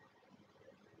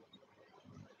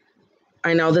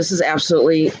 I know, this is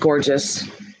absolutely gorgeous.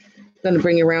 I'm going to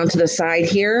bring you around to the side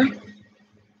here.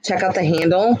 Check out the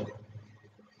handle.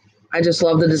 I just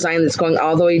love the design that's going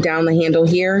all the way down the handle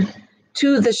here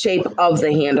to the shape of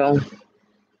the handle.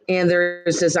 And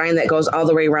there's design that goes all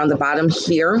the way around the bottom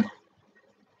here.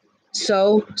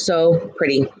 So, so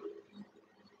pretty.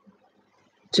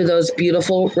 To those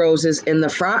beautiful roses in the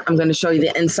front. I'm going to show you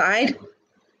the inside.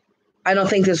 I don't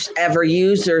think this ever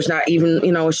used. There's not even,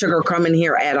 a sugar crumb in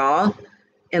here at all.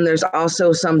 And there's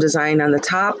also some design on the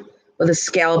top with a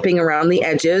scalloping around the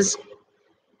edges.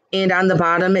 And on the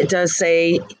bottom, it does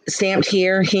say stamped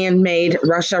here, Handmade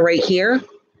Russia right here.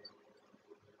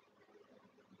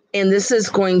 And this is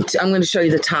I'm going to show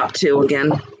you the top too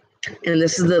again. And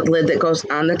this is the lid that goes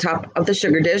on the top of the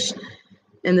sugar dish.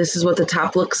 And this is what the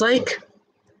top looks like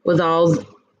with all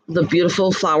the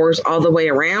beautiful flowers all the way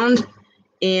around.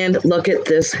 And look at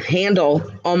this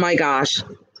handle. Oh my gosh.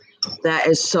 That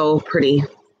is so pretty.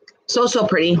 So, so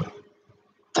pretty.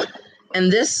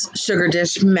 And this sugar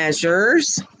dish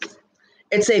measures,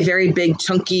 it's a very big,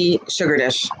 chunky sugar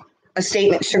dish, a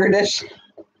statement sugar dish.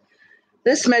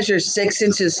 This measures 6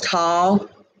 inches tall,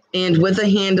 and with the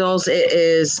handles, it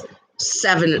is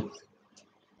 7.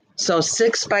 So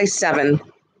 6 by 7.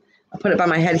 I'll put it by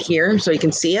my head here so you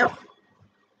can see it.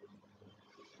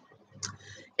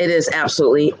 It is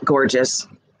absolutely gorgeous.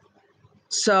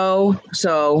 So,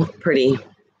 so pretty.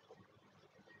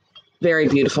 Very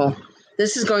beautiful.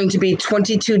 This is going to be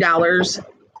 $22,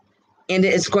 and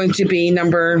it's going to be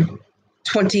number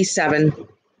 27.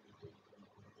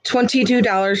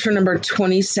 $22 for number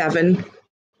 27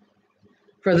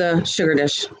 for the sugar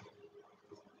dish.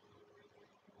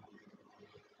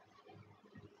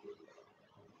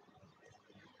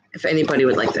 If anybody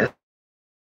would like this.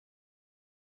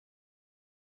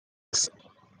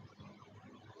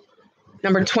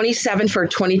 Number 27 for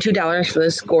 $22 for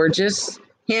this gorgeous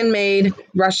handmade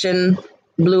Russian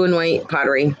blue and white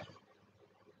pottery.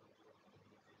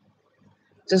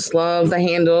 Just love the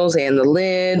handles and the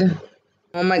lid.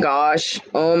 Oh my gosh.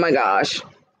 Oh my gosh.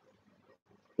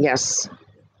 Yes.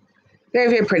 Very,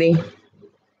 very pretty.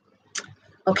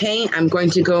 Okay, I'm going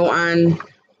to go on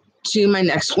to my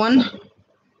next one.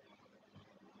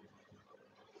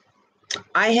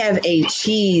 I have a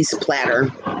cheese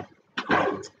platter.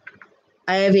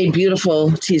 I have a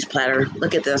beautiful cheese platter.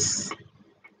 Look at this.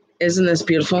 Isn't this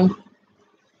beautiful?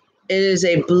 It is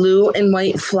a blue and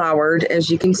white flowered, as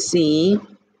you can see,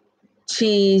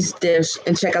 cheese dish.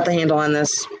 And check out the handle on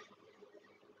this.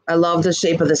 I love the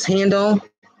shape of this handle.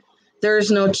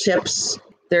 There's no chips.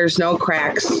 There's no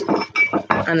cracks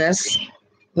on this.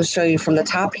 We'll show you from the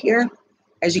top here.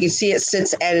 As you can see, it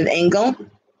sits at an angle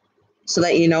so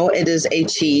that you know it is a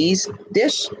cheese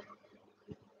dish.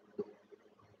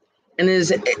 And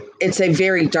it's a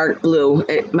very dark blue.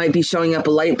 It might be showing up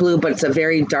a light blue, but it's a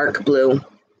very dark blue.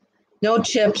 No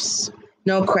chips,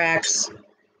 no cracks.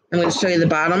 I'm going to show you the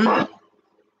bottom.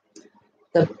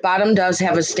 The bottom does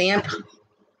have a stamp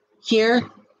here,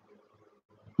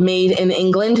 made in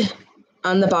England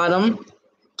on the bottom.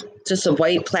 Just a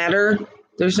white platter.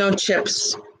 There's no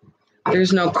chips.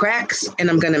 There's no cracks. And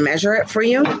I'm going to measure it for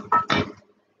you.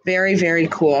 Very, very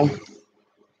cool.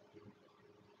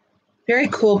 Very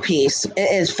cool piece.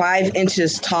 It is 5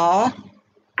 inches tall.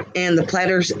 And the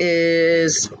platters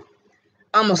is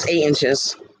almost 8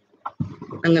 inches.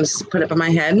 I'm going to put it on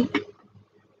my head.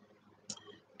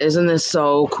 Isn't this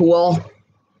so cool?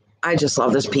 I just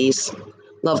love this piece.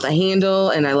 Love the handle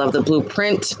and I love the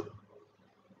blueprint.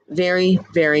 Very,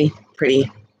 very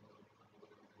pretty.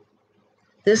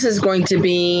 This is going to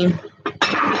be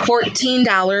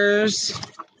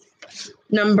 $14.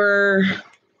 Number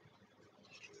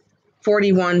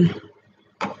 41.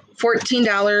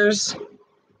 $14.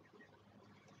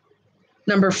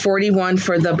 Number 41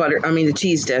 for the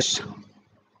cheese dish.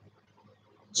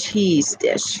 Cheese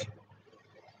dish.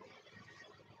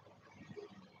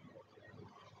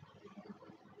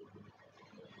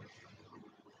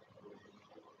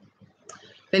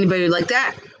 Anybody would like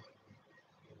that?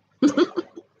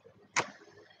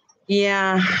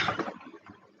 Yeah.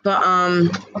 But,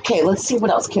 okay, let's see what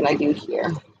else can I do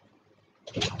here.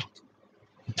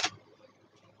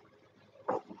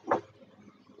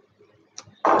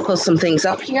 Close some things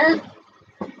up here.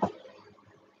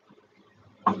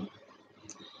 And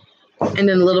in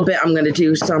a little bit, I'm going to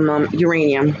do some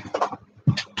uranium.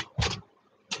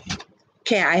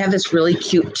 Okay, I have this really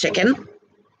cute chicken.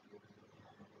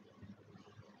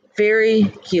 Very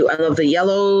cute. I love the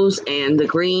yellows and the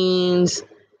greens.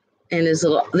 And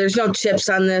there's no chips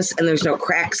on this and there's no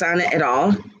cracks on it at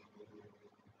all.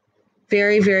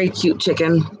 Very, very cute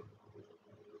chicken.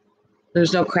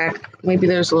 There's no crack. Maybe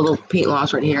there's a little paint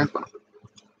loss right here.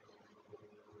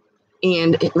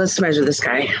 And let's measure this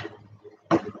guy.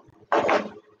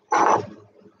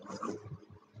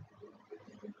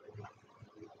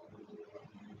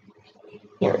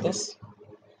 Here it is.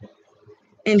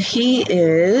 And he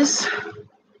is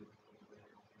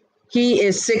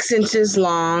 6 inches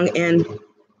long and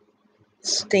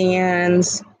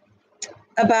stands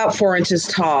about 4 inches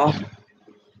tall.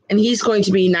 And he's going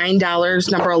to be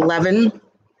 $9, number 11.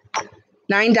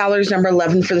 $9, number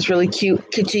 11 for this really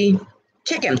cute, kitschy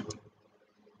chicken.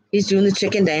 He's doing the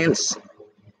chicken dance.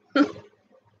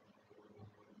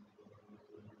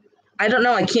 I don't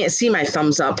know. I can't see my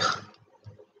thumbs up.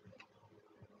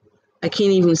 I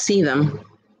can't even see them.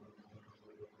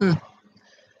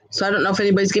 So I don't know if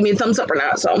anybody's giving me a thumbs up or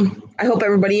not. So I hope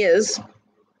everybody is.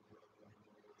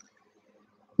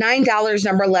 $9,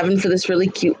 number 11 for this really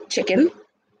cute chicken.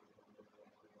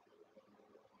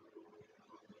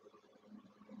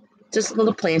 Just a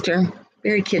little planter.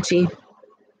 Very kitschy.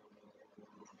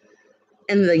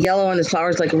 And the yellow on his flower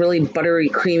is like a really buttery,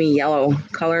 creamy yellow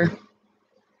color.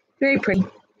 Very pretty.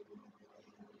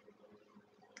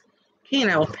 Okay,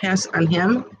 and I will pass on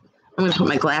him. I'm going to put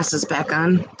my glasses back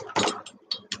on.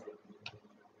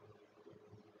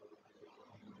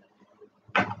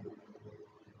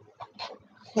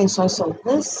 Okay, so I sold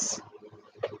this.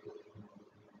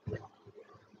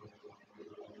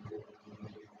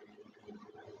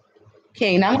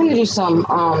 Okay, now I'm going to do some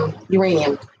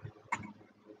uranium.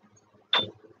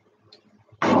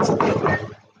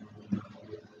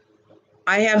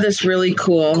 I have this really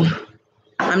cool.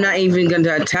 I'm not even going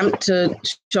to attempt to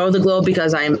show the glow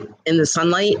because I'm in the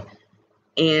sunlight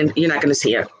and you're not going to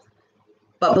see it.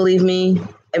 But believe me,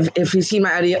 if you see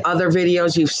my other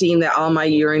videos, you've seen that all my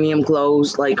uranium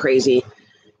glows like crazy.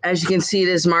 As you can see, it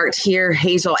is marked here,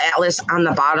 Hazel Atlas on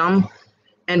the bottom.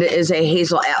 And it is a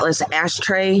Hazel Atlas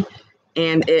ashtray,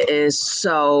 and it is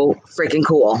so freaking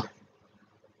cool.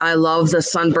 I love the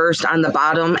sunburst on the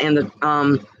bottom and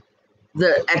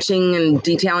the etching and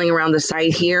detailing around the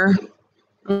side here.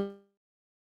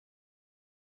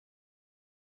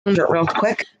 Real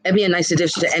quick, it'd be a nice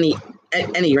addition to any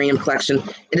uranium collection.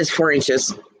 It is 4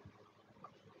 inches,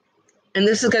 and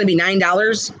this is going to be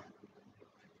 $9.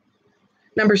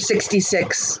 Number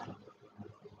 66.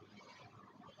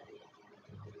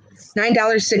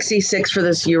 $9.66 for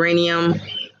this uranium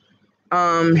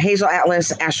Hazel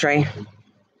Atlas ashtray.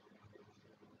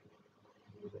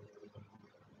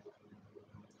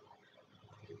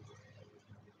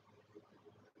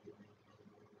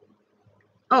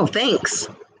 Oh, thanks.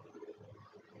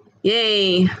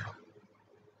 Yay.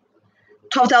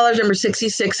 $12, number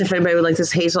 66, if anybody would like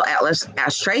this Hazel Atlas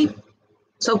ashtray.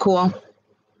 So cool.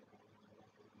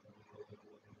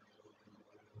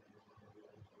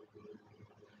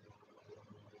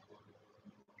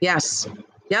 Yes.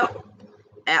 Yep.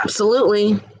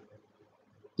 Absolutely.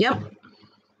 Yep.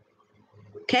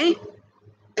 Okay.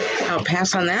 I'll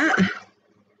pass on that.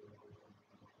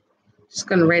 Just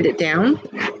going to write it down.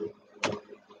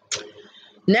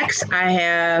 Next, I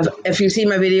have, if you've seen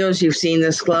my videos, you've seen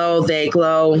this glow. They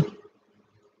glow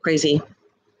crazy.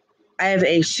 I have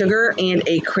a sugar and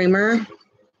a creamer,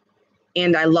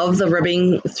 and I love the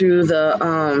ribbing through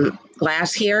the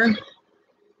glass here.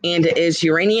 And it is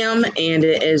uranium, and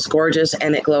it is gorgeous,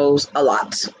 and it glows a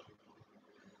lot.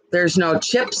 There's no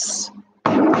chips,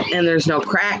 and there's no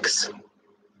cracks.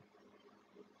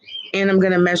 And I'm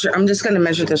just going to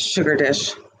measure this sugar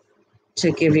dish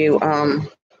to give you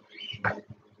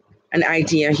an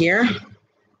idea here.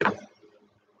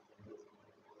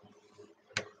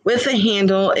 With the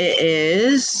handle, it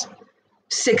is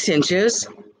 6 inches,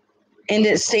 and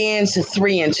it stands to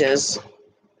 3 inches.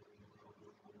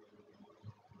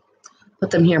 Put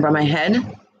them here by my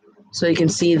head so you can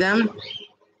see them.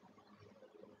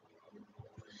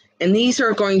 And these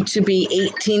are going to be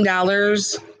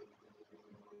 $18.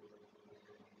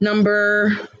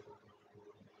 Number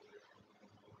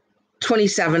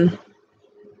 27.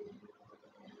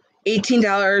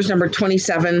 $18, number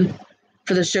 27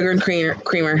 for the sugar and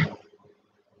creamer.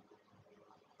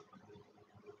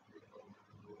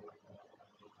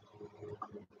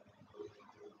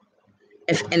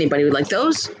 If anybody would like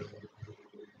those.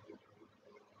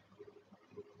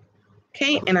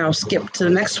 Okay, and I'll skip to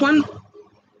the next one.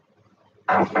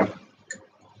 Let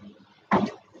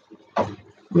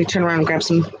me turn around and grab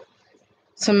some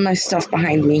of my stuff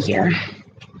behind me here.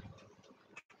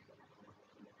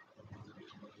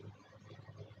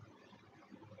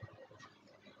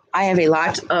 I have a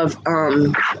lot of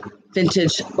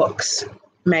vintage books,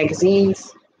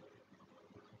 magazines.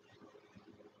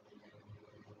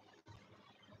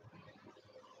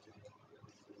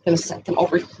 I'm going to set them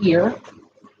over here.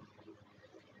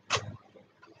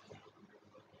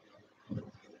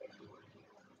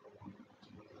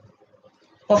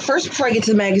 Well, first, before I get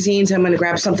to the magazines, I'm going to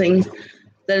grab something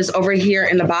that is over here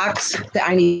in the box that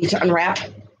I need to unwrap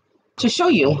to show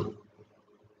you.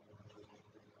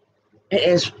 It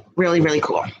is really, really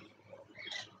cool.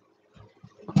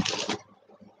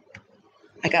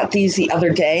 I got these the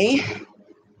other day,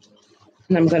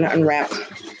 and I'm going to unwrap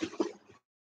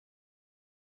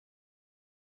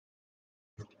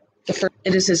the first.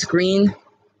 It is this green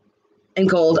and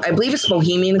gold. I believe it's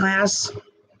Bohemian glass.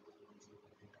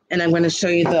 And I'm going to show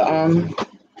you the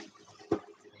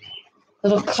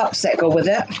little cups that go with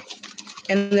it.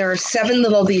 And there are 7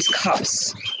 little of these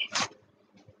cups.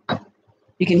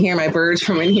 You can hear my birds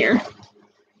from in here.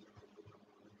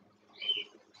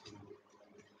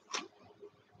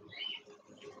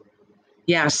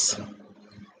 Yes,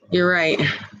 you're right.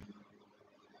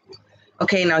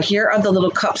 Okay, now here are the little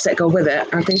cups that go with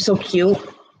it. Aren't they so cute?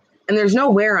 And there's no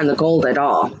wear on the gold at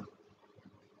all.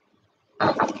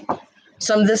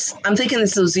 So I'm thinking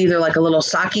this was either like a little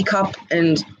sake cup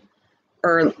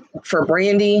or for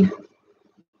brandy.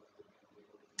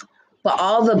 But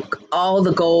all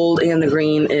the gold and the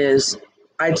green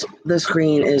this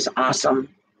green is awesome.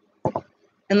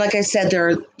 And like I said,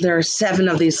 there are 7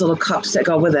 of these little cups that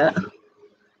go with it. And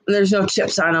there's no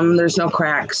chips on them. There's no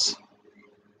cracks.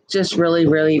 Just really,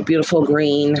 really beautiful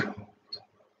green.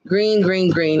 Green,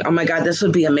 green, green. Oh my God, this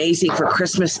would be amazing for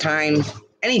Christmas time.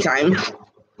 Anytime.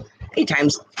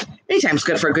 Anytime's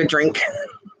good for a good drink.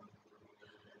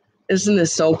 Isn't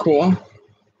this so cool?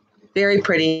 Very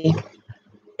pretty.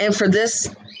 And for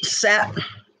this set,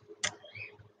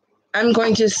 I'm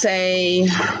going to say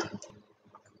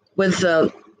with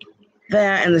that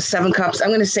and the 7 cups, I'm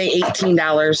going to say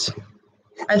 $18.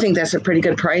 I think that's a pretty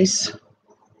good price.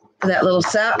 that little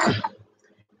set.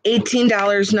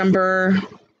 $18, number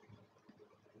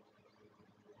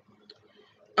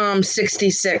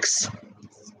 66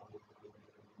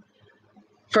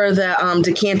 for the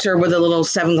decanter with the little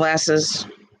 7 glasses.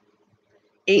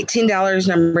 $18,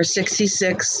 number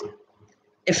 66,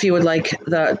 if you would like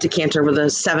the decanter with the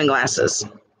 7 glasses.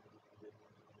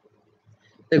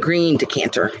 The green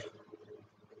decanter.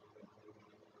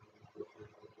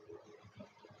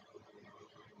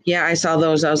 Yeah, I saw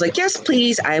those. I was like, yes,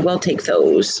 please, I will take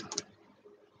those.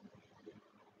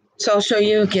 So I'll show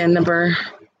you again, number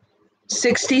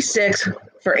 66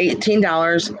 for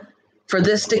 $18 for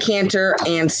this decanter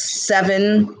and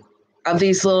 7 of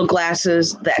these little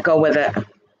glasses that go with it.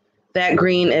 That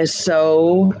green is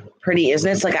so pretty, isn't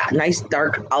it? It's like a nice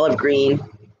dark olive green.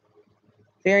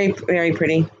 Very, very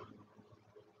pretty.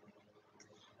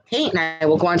 Okay, and I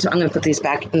will go on to, I'm going to put these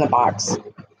back in the box.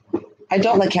 I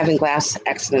don't like having glass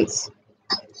accidents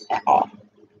at all.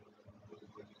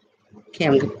 Okay,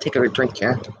 I'm going to take a drink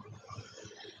here.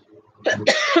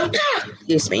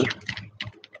 Excuse me.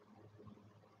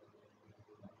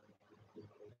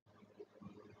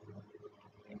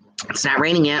 It's not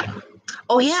raining yet.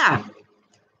 Oh, yeah.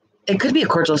 It could be a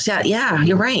cordial set. Yeah,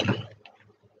 you're right.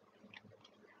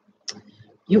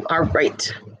 You are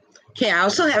right. Okay, I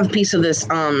also have a piece of this.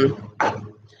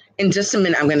 In just a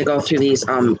minute, I'm going to go through these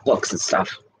books and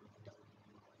stuff.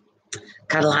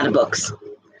 Got a lot of books.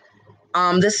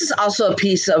 This is also a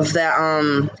piece of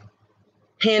that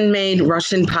handmade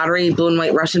Russian pottery, blue and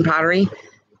white Russian pottery.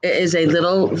 It is a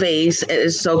little vase. It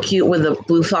is so cute with the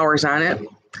blue flowers on it.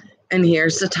 And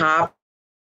here's the top.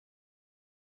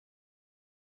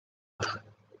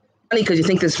 Funny because you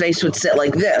think this vase would sit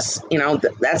like this. You know,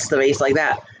 that's the vase like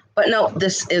that. But no,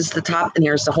 this is the top, and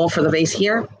here's the hole for the vase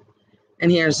here.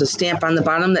 And here's the stamp on the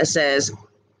bottom that says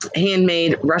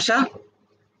Handmade Russia.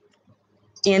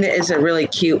 And it is a really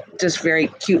cute, just very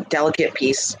cute, delicate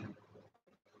piece.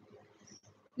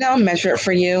 Now I'll measure it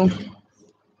for you.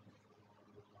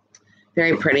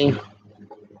 Very pretty.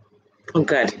 Oh,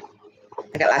 good.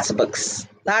 I got lots of books.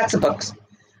 Lots of books.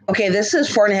 Okay, this is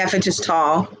 4.5 inches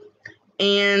tall.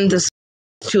 And this is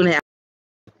 2.5.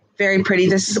 Very pretty.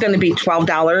 This is going to be $12.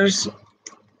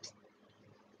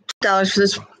 $12 for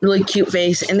this really cute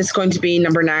vase. And it's going to be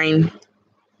number 9.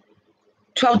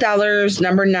 $12,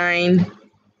 number 9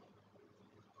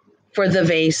 for the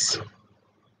vase.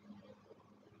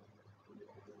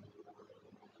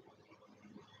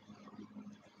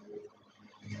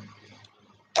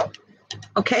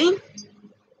 Okay.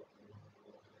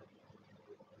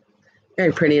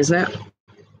 Very pretty, isn't it?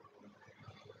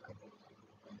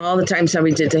 All the times that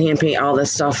we did to hand paint all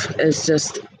this stuff is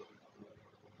just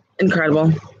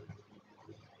incredible.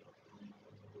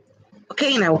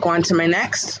 Okay, and I will go on to my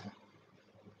next.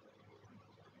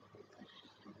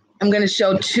 I'm going to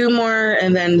show 2 more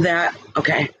and then that.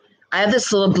 Okay. I have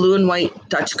this little blue and white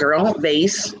Dutch girl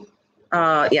vase.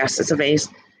 Yes, it's a vase.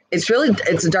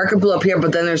 It's a darker blue up here,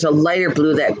 but then there's a lighter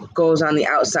blue that goes on the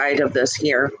outside of this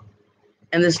here.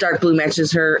 And this dark blue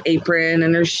matches her apron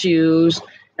and her shoes.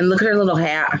 And look at her little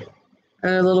hat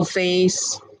and her little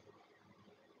face.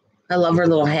 I love her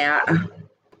little hat. And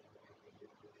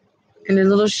her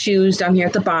little shoes down here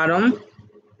at the bottom.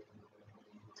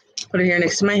 Put her here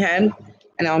next to my head.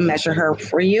 And I'll measure her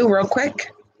for you real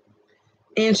quick.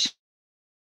 And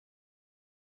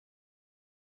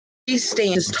she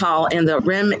stands tall, and the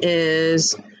rim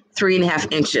is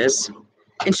 3.5 inches.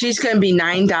 And she's going to be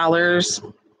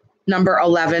 $9, number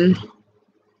 11.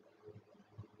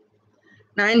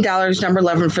 $9, number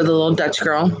 11 for the little Dutch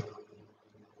girl.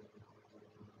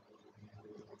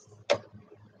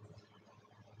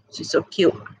 She's so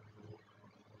cute.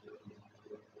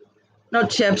 No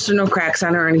chips or no cracks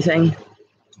on her or anything.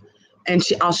 And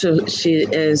she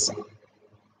is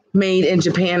made in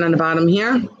Japan on the bottom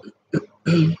here.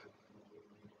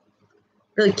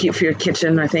 Really cute for your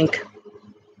kitchen, I think.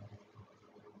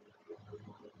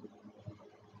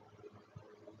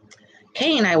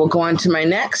 Okay, and I will go on to my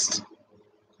next.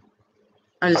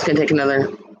 I'm just going to take another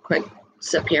quick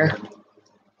sip here.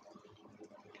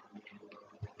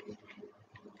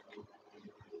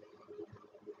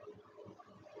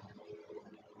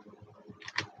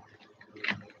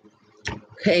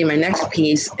 Okay, my next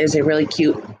piece is a really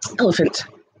cute elephant.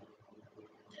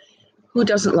 Who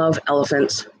doesn't love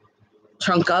elephants?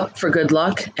 Trunk up for good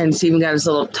luck, and it's even got his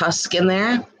little tusk in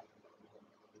there.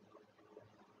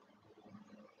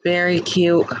 Very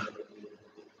cute.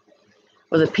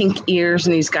 With the pink ears,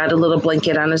 and he's got a little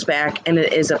blanket on his back, and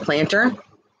it is a planter.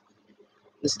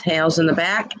 His tail's in the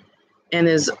back, and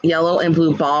his yellow and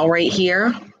blue ball right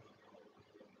here.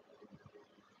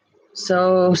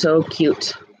 So, so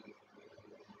cute.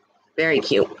 Very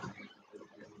cute.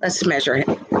 Let's measure it.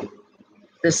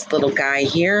 This little guy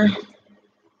here.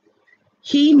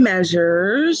 He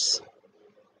measures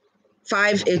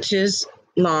 5 inches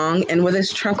long, and with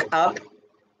his trunk up,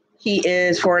 he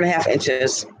is 4.5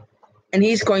 inches. And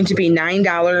he's going to be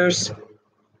 $9,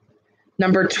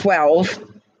 number 12,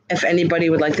 if anybody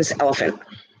would like this elephant.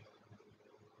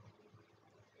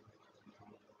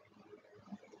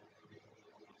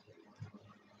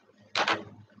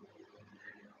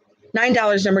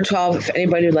 $9, number 12, if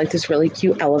anybody would like this really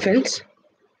cute elephant.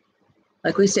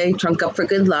 Like we say, trunk up for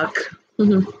good luck. I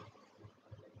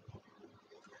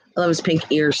love his pink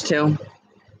ears too.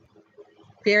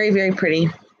 Very, very pretty.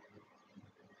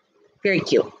 Very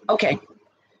cute. Okay,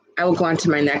 I will go on to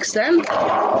my next then.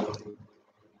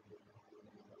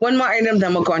 One more item,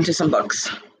 then we'll go on to some books.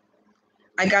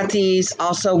 I got these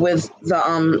also with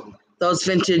the those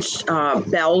vintage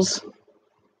bells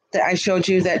that I showed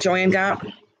you that Joanne got.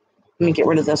 Let me get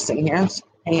rid of this thing here.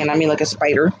 Hanging on me like a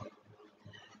spider.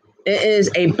 It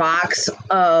is a box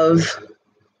of,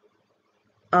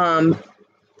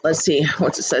 let's see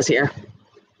what it says here.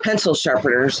 Pencil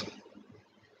sharpeners.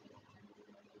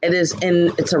 It is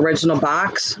in its original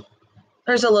box.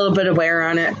 There's a little bit of wear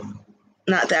on it.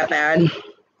 Not that bad.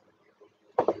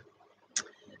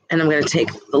 And I'm going to take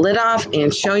the lid off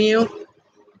and show you.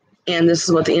 And this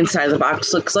is what the inside of the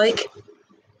box looks like.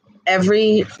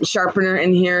 Every sharpener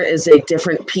in here is a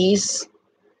different piece.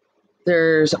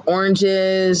 There's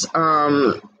oranges,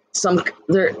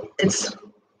 it's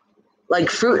like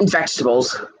fruit and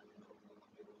vegetables.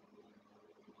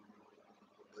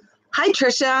 Hi,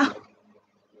 Trisha.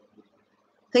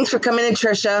 Thanks for coming in,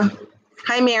 Trisha.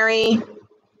 Hi, Mary.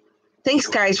 Thanks,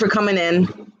 guys, for coming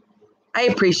in. I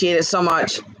appreciate it so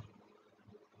much.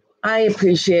 I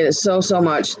appreciate it so, so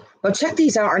much. But check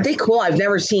these out. Aren't they cool? I've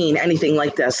never seen anything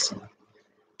like this.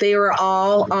 They were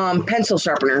all pencil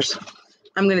sharpeners.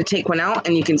 I'm going to take one out,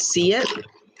 and you can see it.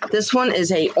 This one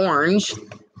is a orange.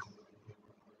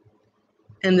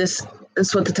 And this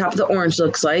is what the top of the orange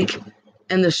looks like.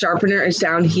 And the sharpener is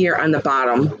down here on the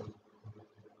bottom.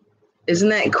 Isn't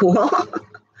that cool?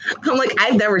 I'm like,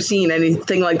 I've never seen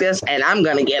anything like this, and I'm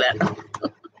going to get it.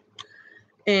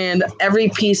 And every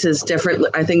piece is different.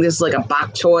 I think this is like a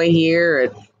bok choy here,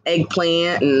 an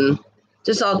eggplant, and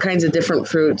just all kinds of different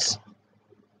fruits.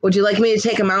 Would you like me to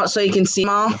take them out so you can see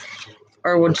them all?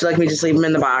 Or would you like me to just leave them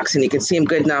in the box and you can see them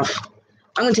good enough?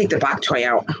 I'm going to take the bok choy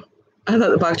out. I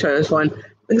thought the bok choy was fun. Look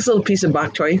at this little piece of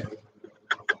bok choy.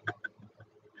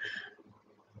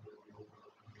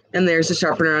 And there's the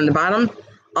sharpener on the bottom.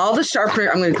 All the sharpener,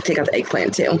 I'm going to take out the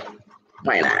eggplant too.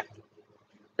 Why not?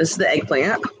 This is the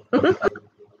eggplant.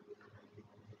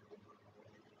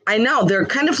 I know, they're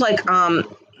kind of like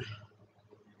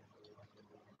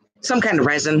some kind of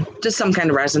resin. Just some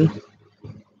kind of resin.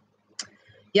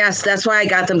 Yes, that's why I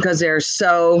got them, because they're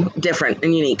so different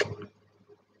and unique.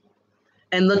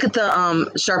 And look at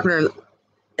the sharpener.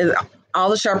 All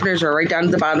the sharpeners are right down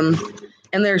at the bottom.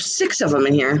 And there's 6 of them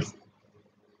in here.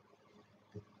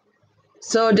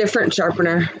 So a different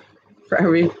sharpener for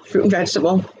every fruit and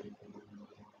vegetable.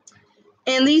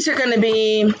 And these are going to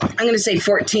be, I'm going to say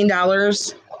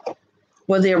 $14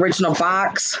 with the original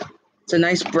box. It's a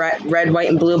nice red, white,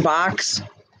 and blue box.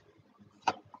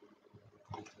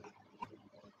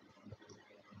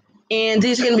 And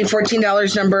these are going to be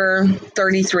 $14, number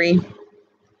 33.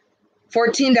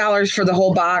 $14 for the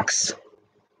whole box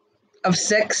of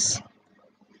 6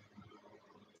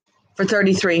 for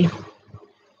 33.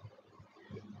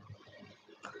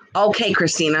 Okay,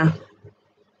 Christina.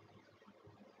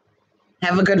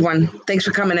 Have a good one. Thanks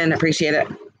for coming in. I appreciate it.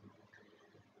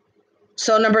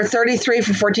 So number 33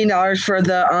 for $14 for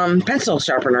the pencil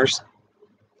sharpeners.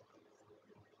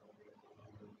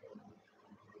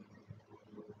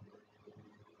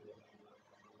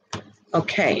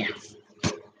 Okay.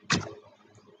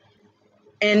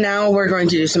 And now we're going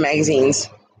to do some magazines.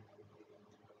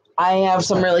 I have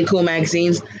some really cool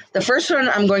magazines. The first one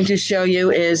I'm going to show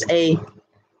you is a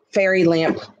fairy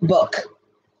lamp book.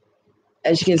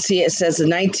 As you can see, it says the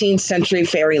 19th century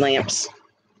fairy lamps.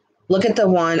 Look at the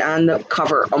one on the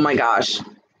cover. Oh my gosh.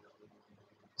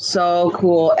 So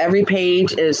cool. Every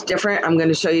page is different. I'm going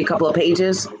to show you a couple of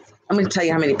pages. I'm going to tell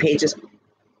you how many pages.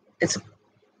 It's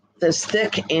this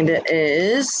thick, and it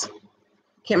is,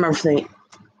 can't remember if they,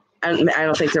 I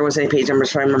don't think there was any page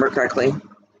numbers if I remember correctly.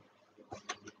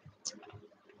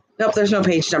 Nope, there's no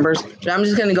page numbers. But I'm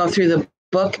just going to go through the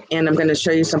book, and I'm going to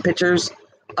show you some pictures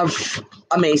of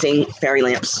amazing fairy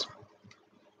lamps.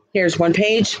 Here's one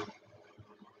page.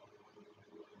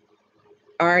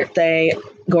 Aren't they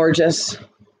gorgeous?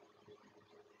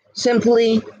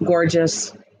 Simply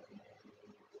gorgeous.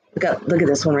 Look at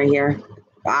this one right here.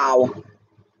 Wow.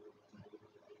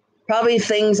 Probably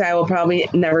things I will probably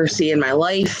never see in my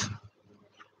life.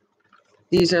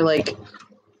 These are like,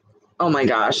 oh my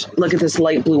gosh. Look at this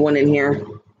light blue one in here.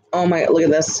 Oh my, look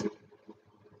at this.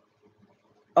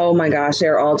 Oh my gosh,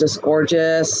 they're all just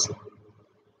gorgeous.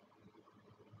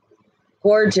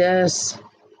 Gorgeous.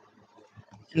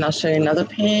 And I'll show you another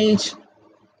page.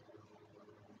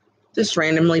 Just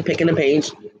randomly picking a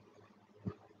page.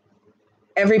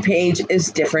 Every page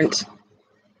is different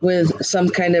with some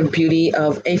kind of beauty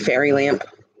of a fairy lamp.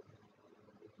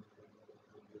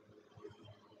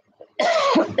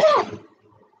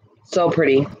 So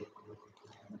pretty.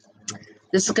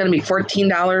 This is going to be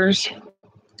 $14.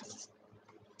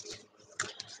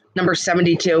 Number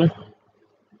 72.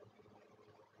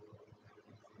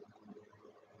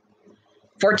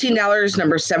 $14,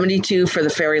 number 72 for the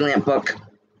fairy lamp book.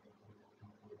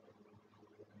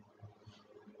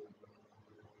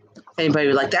 Anybody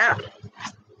would like that?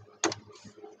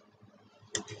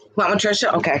 Want one,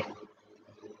 Trisha? Okay.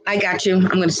 I got you. I'm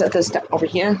going to set this down over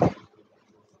here.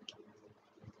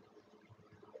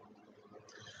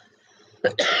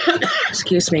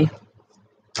 Excuse me.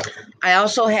 I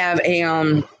also have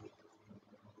a,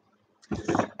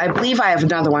 I believe I have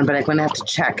another one, but I'm going to have to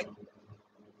check.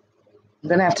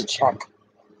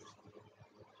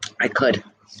 I could,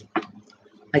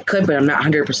 but I'm not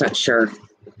 100% sure.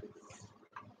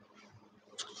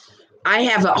 I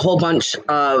have a whole bunch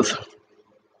of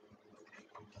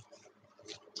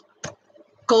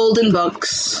golden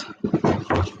books.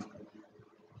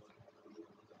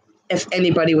 If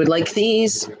anybody would like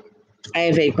these, I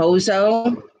have a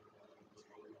Bozo.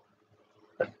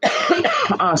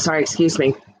 Oh, sorry, excuse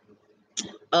me.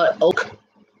 Oak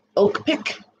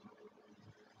Pick,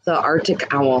 the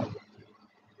Arctic Owl.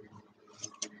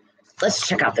 Let's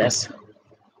check out this.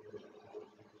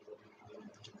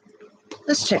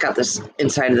 Let's check out this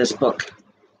inside of this book.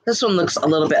 This one looks a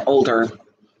little bit older.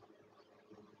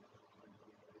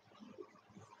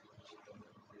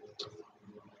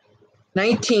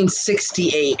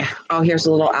 $1968. Oh, here's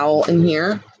a little owl in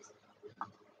here.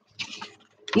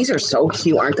 These are so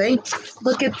cute, aren't they?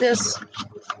 Look at this.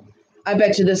 I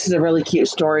bet you this is a really cute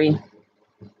story.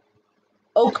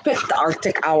 Oak Pick, the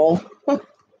Arctic Owl.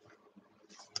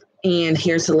 And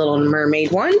here's the Little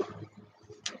Mermaid one.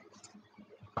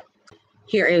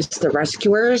 Here is The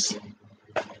Rescuers.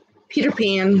 Peter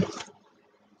Pan.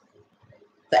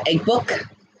 The Egg Book.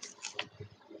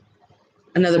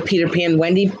 Another Peter Pan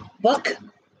Wendy book.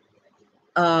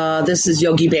 This is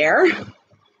Yogi Bear.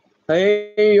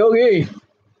 Hey, Yogi.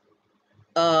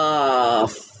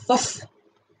 Rough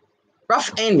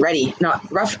and Ready.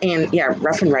 Not Rough and, yeah,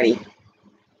 Rough and Ready.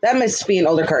 That must be an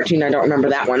older cartoon. I don't remember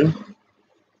that one.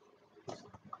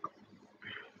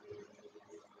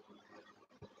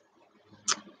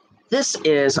 This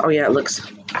is, oh yeah, it looks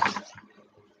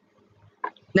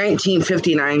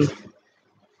 1959.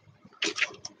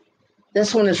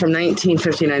 This one is from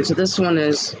 1959. So this one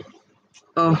is,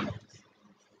 oh,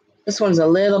 this one's a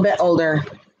little bit older.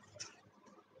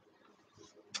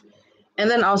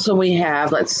 And then also we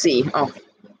have, let's see,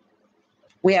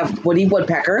 we have Woody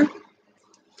Woodpecker.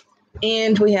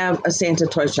 And we have a Santa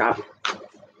toy shop.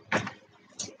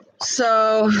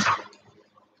 So,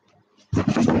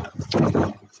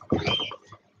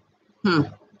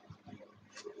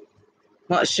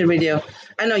 what should we do?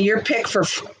 I know you pick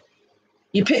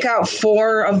out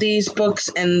 4 of these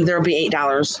books and there'll be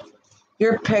 $8.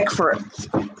 Your pick for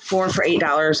 4 for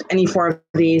 $8. Any 4 of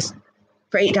these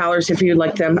for $8 if you'd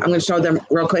like them. I'm going to show them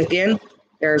real quick again.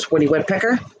 There's Woody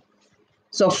Woodpecker.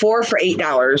 So 4 for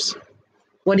 $8.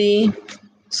 Woody,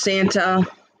 Santa,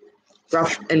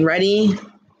 Rough and Ready,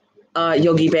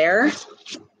 Yogi Bear,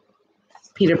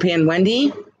 Peter Pan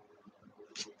Wendy,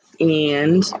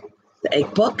 and the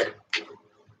Egg Book,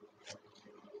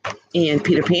 and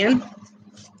Peter Pan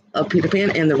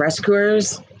and the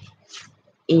Rescuers,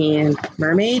 and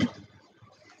Mermaid.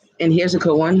 And here's a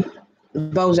cool one,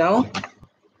 Bozo,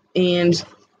 and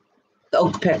the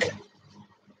Oak Pick.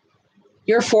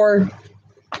 You're 4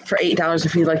 for $8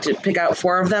 if you'd like to pick out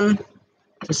 4 of them.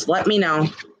 Just let me know.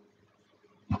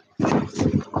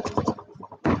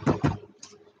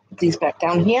 Put these back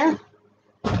down here.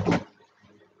 I'll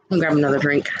grab another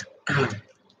drink.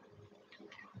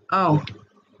 Oh.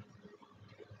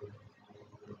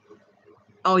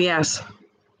 Oh, yes.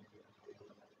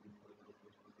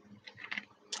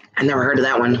 I never heard of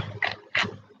that one.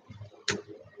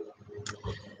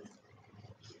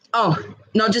 Oh,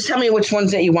 no, just tell me which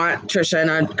ones that you want, Trisha,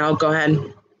 and I'll go ahead.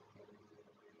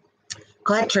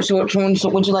 Go ahead, Trisha. Which ones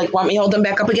would you like? Want me to hold them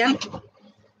back up again?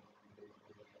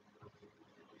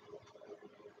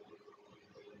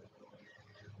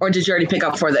 Or did you already pick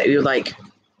up 4 that you like?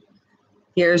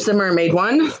 Here's the mermaid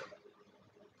one.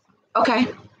 Okay.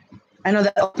 I know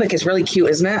that oak pick is really cute,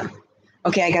 isn't it?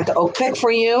 Okay, I got the oak pick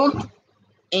for you.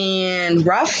 And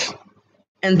Ruff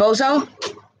and Bozo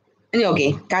and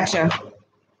Yogi. Gotcha.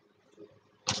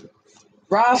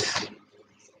 Ruff,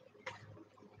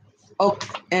 oak,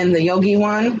 and the Yogi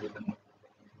one.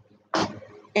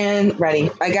 And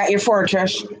ready. I got your 4,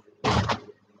 Trish.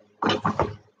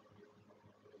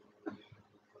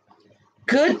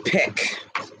 Good pick.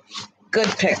 Good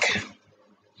pick.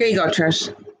 Here you go,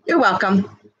 Trish. You're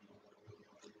welcome.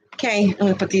 Okay, I'm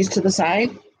going to put these to the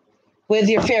side with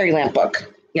your Fairyland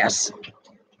book. Yes.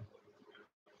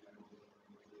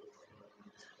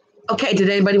 Okay, did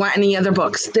anybody want any other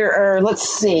books? There are, let's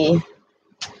see.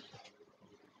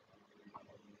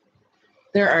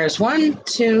 There are 1,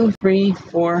 2, 3,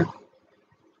 4.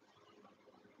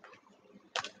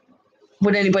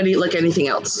 Would anybody like anything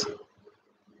else?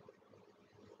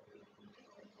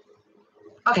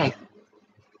 Okay.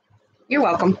 You're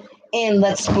welcome. And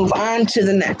let's move on to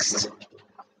the next.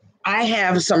 I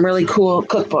have some really cool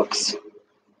cookbooks.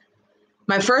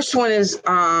 My first one is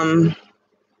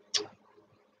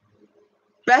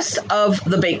Best of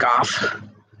the Bake Off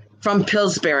from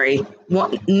Pillsbury.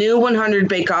 New 100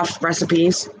 Bake Off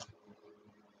recipes.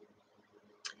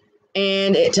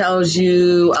 And it tells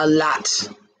you a lot.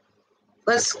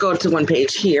 Let's go to one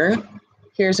page here.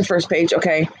 Here's the first page.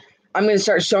 Okay. I'm going to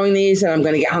start showing these and I'm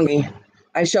going to get hungry.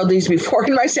 I showed these before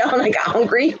in my sale and I got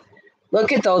hungry.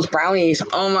 Look at those brownies.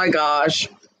 Oh my gosh.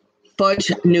 Fudge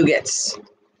nougats.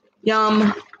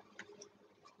 Yum.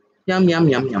 Yum, yum,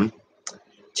 yum, yum.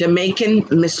 Jamaican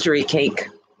mystery cake.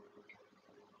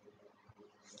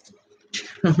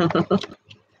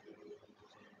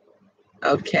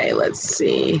 Okay, let's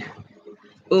see.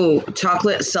 Ooh,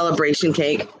 chocolate celebration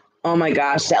cake. Oh my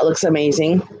gosh, that looks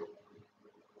amazing.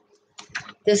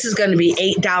 This is going to be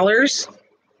 $8.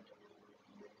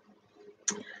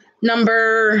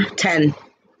 Number 10.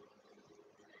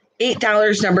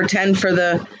 $8, number 10 for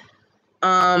the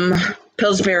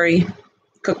Pillsbury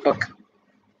cookbook.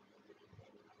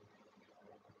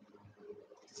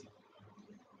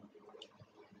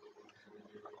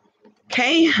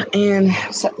 Okay, and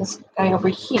set this guy over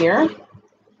here.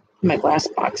 My glass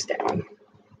box down.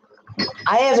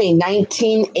 I have a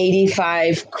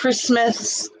 1985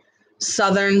 Christmas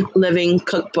Southern Living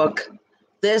cookbook.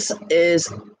 This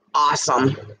is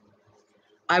awesome.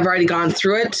 I've already gone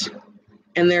through it,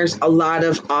 and there's a lot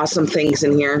of awesome things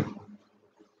in here.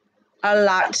 A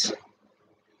lot.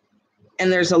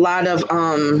 And there's a lot of,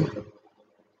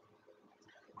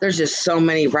 there's just so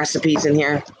many recipes in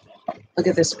here. Look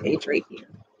at this page right here.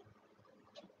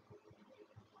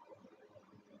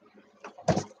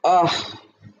 Oh,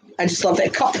 I just love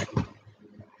that cup.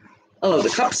 I love the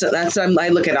cups. I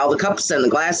look at all the cups and the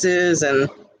glasses, and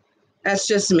that's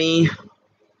just me.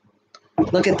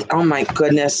 Look at, oh my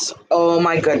goodness. Oh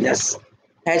my goodness.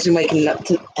 Imagine waking up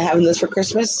to having this for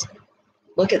Christmas.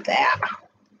 Look at that.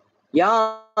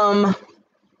 Yum.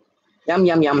 Yum,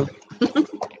 yum, yum.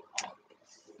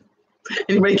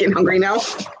 Anybody getting hungry now?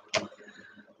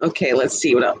 Okay, let's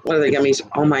see. What are the gummies?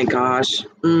 Oh my gosh.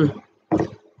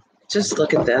 Just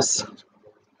look at this.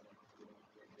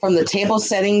 From the table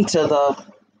setting to the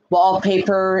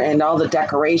wallpaper and all the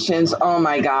decorations. Oh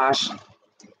my gosh.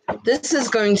 This is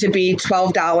going to be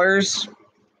 $12.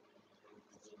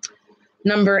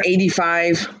 Number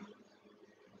 85.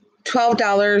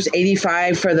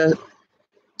 $12.85 for the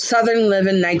Southern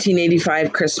Living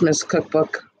 1985 Christmas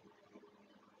cookbook.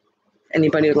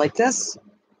 Anybody would like this?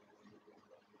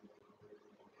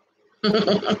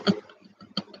 I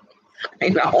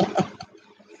know.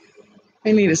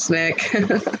 I need a snack.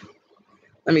 Let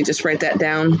me just write that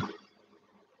down.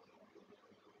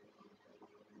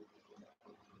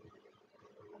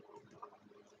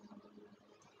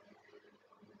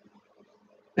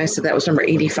 I said that was number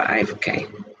 85. Okay.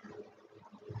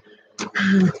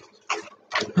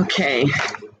 Okay.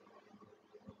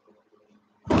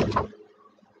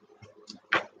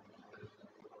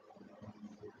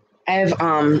 I have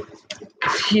a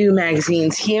few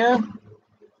magazines here.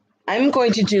 I'm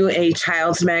going to do a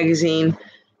child's magazine,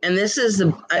 and this is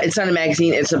it's not a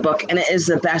magazine, it's a book, and it is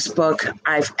the best book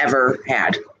I've ever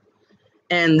had.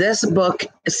 And this book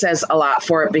says a lot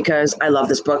for it because I love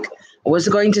this book. I was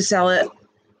going to sell it,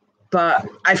 but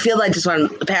I feel I just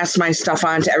want to pass my stuff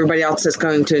on to everybody else that's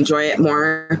going to enjoy it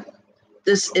more.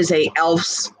 This is a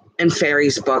Elves and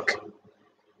Fairies book.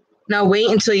 Now wait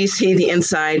until you see the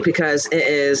inside because it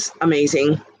is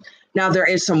amazing. Now there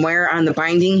is some wear on the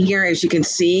binding here. As you can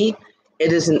see,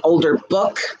 it is an older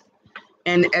book.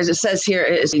 And as it says here,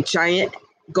 it is a giant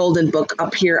golden book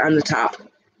up here on the top.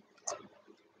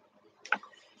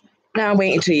 Now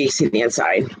wait until you see the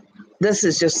inside. This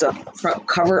is just the front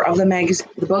cover of the magazine,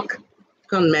 the book. It's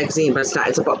called a magazine, but it's not.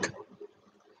 It's a book.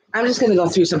 I'm just going to go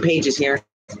through some pages here,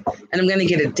 and I'm going to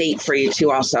get a date for you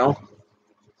too also.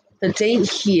 The date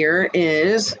here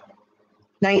is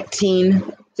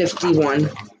 1951.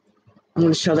 I'm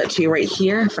going to show that to you right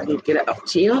here, if I can get it up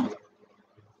to you.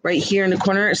 Right here in the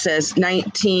corner, it says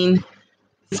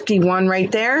 1951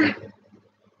 right there.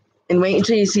 And wait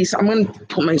until you see, so I'm going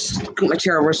to scoot my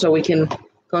chair over so we can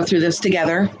go through this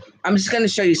together. I'm just going to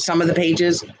show you some of the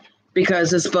pages because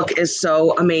this book is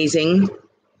so amazing.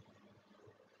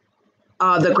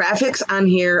 The graphics on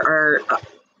here are,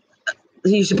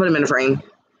 you should put them in a frame.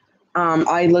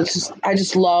 I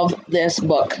just love this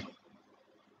book.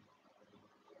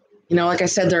 You know, like I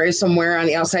said, there is some wear on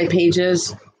the outside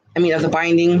pages, of the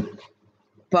binding,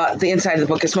 but the inside of the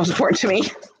book is most important to me.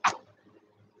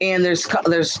 And there's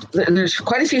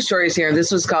quite a few stories here.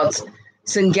 This was called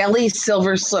Singeli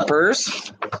Silver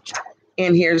Slippers.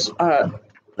 And here's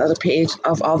another page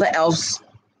of all the elves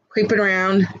creeping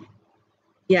around.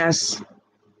 Yes.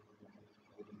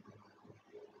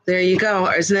 There you go.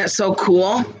 Isn't that so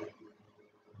cool?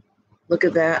 Look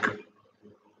at that.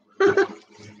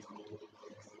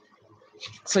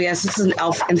 So yes, this is an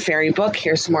elf and fairy book.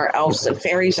 Here's some more elves and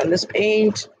fairies on this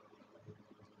page.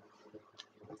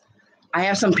 I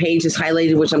have some pages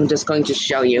highlighted, which I'm just going to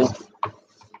show you.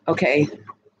 Okay.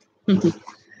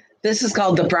 This is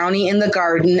called The Brownie in the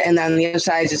Garden, and on the other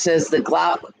side it says the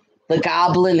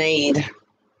Goblinade.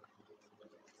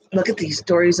 Look at these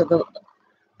stories of the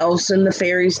elves and the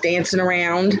fairies dancing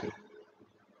around.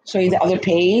 Show you the other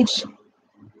page.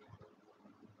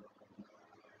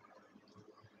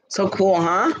 So cool,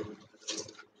 huh?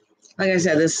 Like I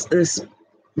said, this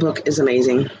book is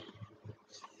amazing.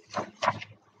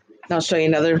 I'll show you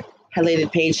another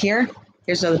highlighted page here.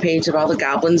 Here's another page of all the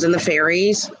goblins and the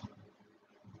fairies.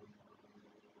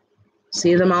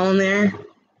 See them all in there?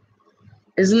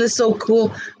 Isn't this so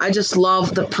cool? I just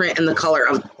love the print and the color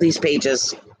of these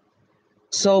pages.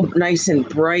 So nice and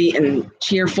bright and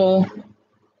cheerful.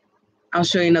 I'll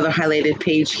show you another highlighted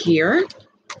page here.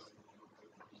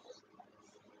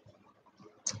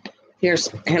 Here's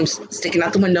him sticking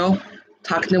out the window,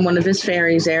 talking to one of his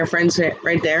fairies there, friends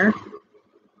right there.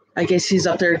 I guess he's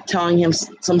up there telling him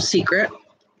some secret.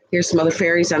 Here's some other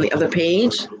fairies on the other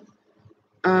page.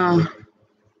 Another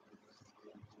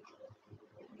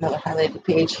highlighted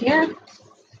page here.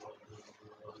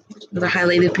 Another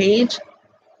highlighted page.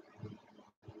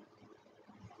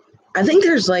 I think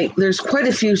there's quite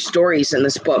a few stories in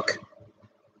this book.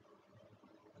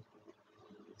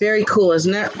 Very cool,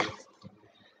 isn't it?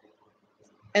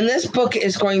 And this book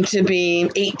is going to be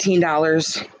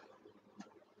 $18.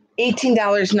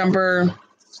 $18, number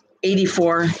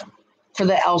 84, for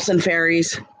the elves and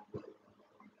fairies.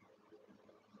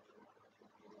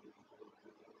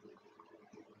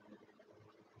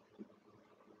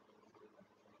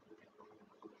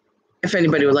 If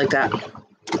anybody would like that.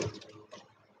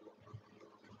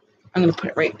 I'm going to put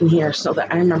it right in here so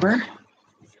that I remember.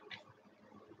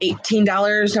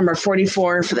 $18, number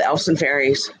 44, for the elves and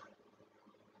fairies.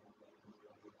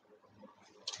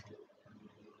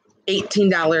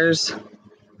 $18,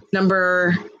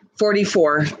 number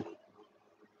 44.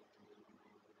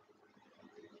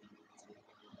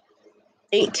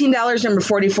 $18, number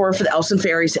 44, for the elves and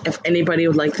fairies, if anybody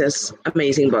would like this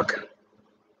amazing book.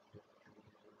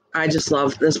 I just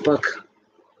love this book.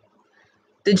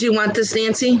 Did you want this,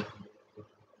 Nancy?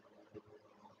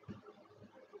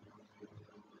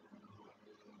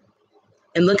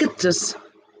 And look at this.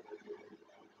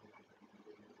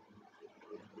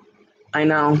 I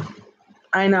know.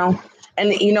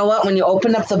 And you know what? When you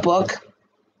open up the book,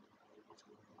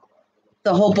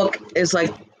 the whole book is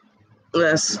like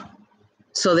this.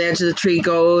 So the edge of the tree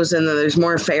goes, and then there's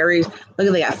more fairies. Look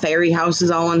at, they got fairy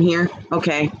houses all in here.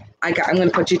 Okay, I'm going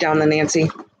to put you down, then, Nancy.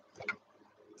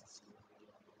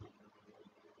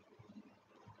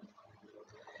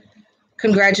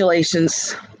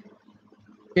 Congratulations.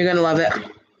 You're going to love it.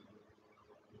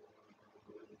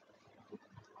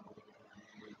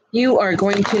 You are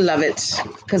going to love it,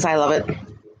 because I love it.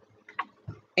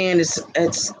 And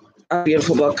it's a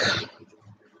beautiful book.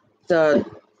 The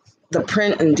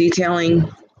print and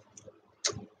detailing.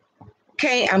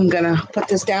 Okay, I'm going to put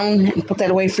this down and put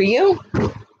that away for you.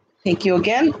 Thank you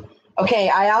again. Okay,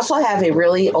 I also have a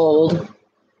really old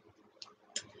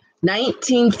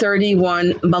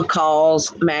 1931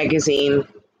 McCall's magazine.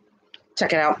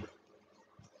 Check it out.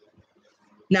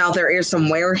 Now, there is some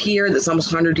wear here that's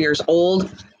almost 100 years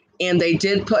old, and they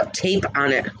did put tape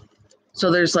on it.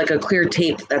 So there's like a clear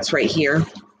tape that's right here.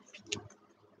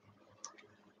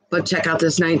 But check out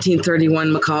this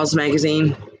 1931 McCall's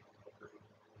magazine.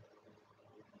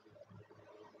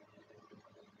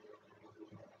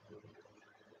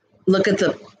 Look at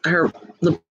the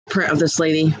print of this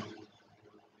lady.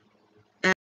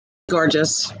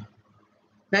 Gorgeous.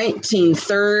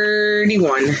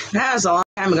 1931. That was a long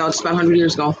time ago. It's about 100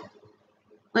 years ago.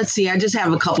 Let's see. I just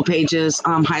have a couple pages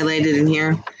highlighted in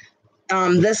here.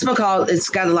 This McCall, it's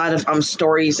got a lot of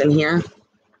stories in here.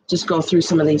 Just go through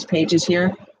some of these pages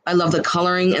here. I love the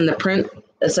coloring and the print.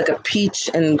 It's like a peach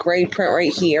and gray print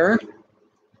right here.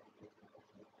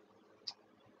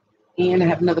 And I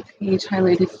have another page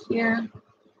highlighted here.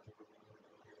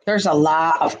 There's a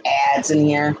lot of ads in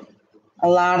here. A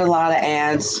lot of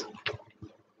ads.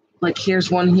 Like here's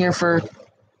one here for,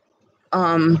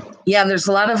 yeah, there's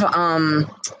a lot of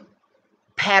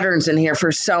patterns in here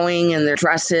for sewing and their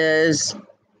dresses.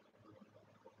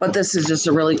 But this is just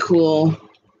a really cool,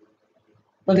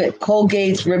 look at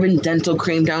Colgate's Ribbon Dental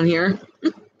Cream down here.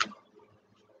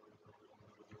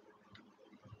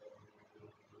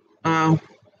 Wow.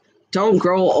 Don't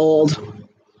grow old.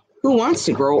 Who wants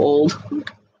to grow old?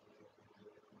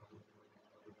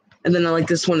 And then I like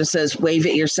this one that says wave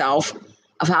it yourself,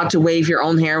 of how to wave your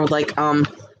own hair with like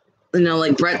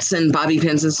like Brett's and bobby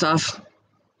pins and stuff.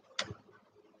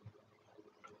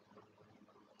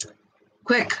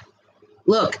 Quick,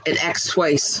 look at X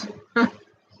twice.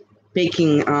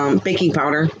 Baking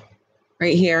powder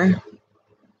right here.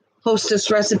 Hostess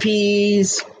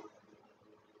recipes.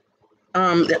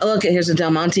 Look at, here's a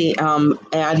Del Monte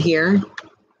ad here.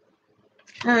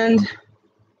 And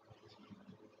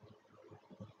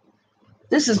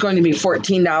this is going to be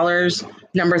 $14,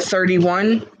 number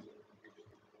 31.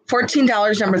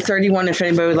 $14, number 31, if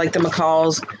anybody would like the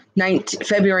McCall's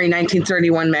February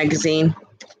 1931 magazine.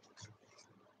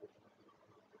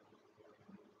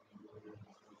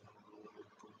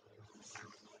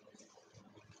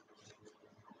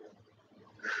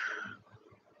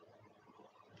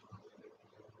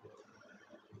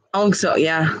 Oh, so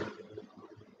yeah.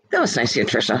 That was nice here,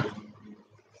 Trisha.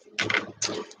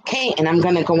 Okay, and I'm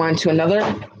going to go on to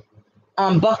another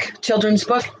book, children's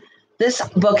book. This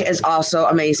book is also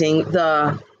amazing.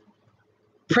 The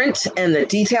print and the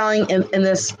detailing in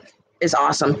this is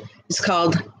awesome. It's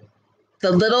called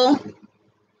The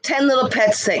 10 Little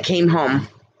Pets That Came Home.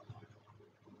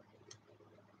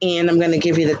 And I'm going to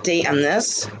give you the date on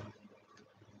this.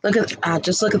 Look at,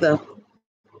 just look at the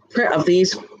print of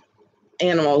these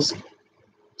animals.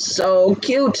 So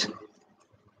cute.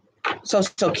 So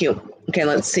cute. Okay,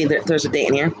 let's see. There's a date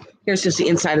in here. Here's just the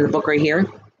inside of the book right here.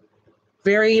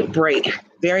 Very bright.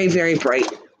 Very, very bright.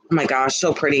 Oh my gosh,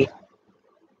 so pretty.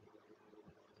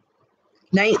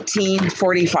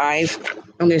 1945.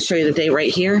 I'm going to show you the date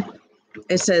right here.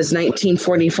 It says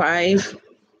 1945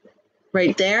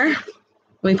 right there.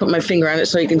 Let me put my finger on it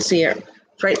so you can see it.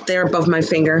 It's right there above my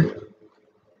finger.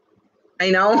 I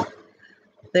know.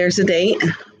 There's the date.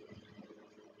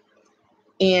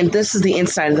 And this is the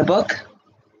inside of the book.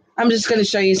 I'm just going to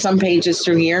show you some pages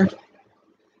through here.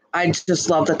 I just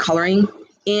love the coloring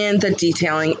and the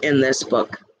detailing in this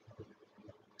book.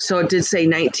 So it did say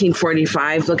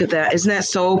 1945. Look at that. Isn't that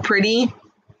so pretty?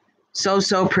 So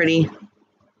pretty.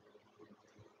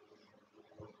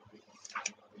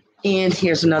 And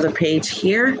here's another page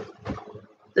here.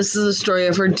 This is the story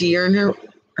of her deer and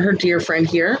her dear friend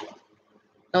here.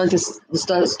 I like this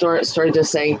story to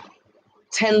say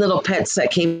 10 little pets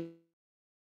that came.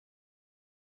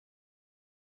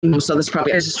 So this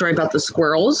probably is a story about the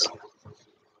squirrels.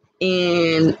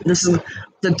 And this is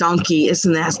the donkey.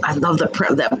 Isn't that? I love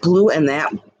that blue and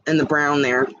the brown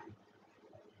there.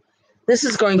 This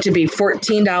is going to be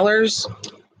 $14,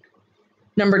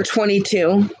 number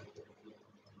 22.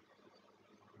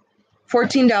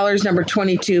 $14, number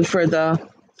 22 for the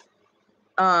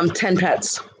 10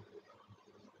 pets.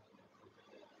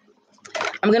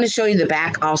 I'm going to show you the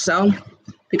back also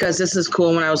because this is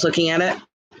cool when I was looking at it.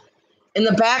 In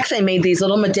the back, they made these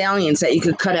little medallions that you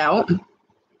could cut out.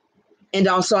 And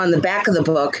also on the back of the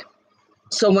book.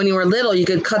 So when you were little, you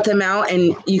could cut them out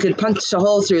and you could punch a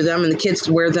hole through them and the kids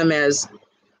could wear them as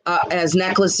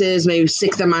necklaces, maybe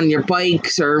stick them on your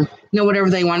bikes or whatever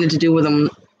they wanted to do with them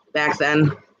back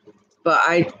then. But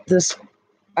I just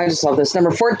love this.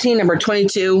 Number 14, number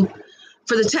 22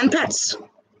 for the 10 pets.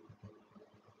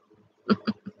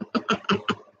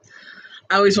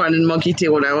 I always wanted a monkey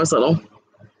too when I was little.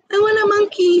 I want a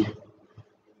monkey.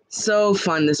 So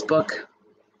fun, this book.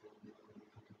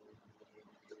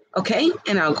 Okay,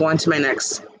 and I'll go on to my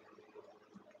next.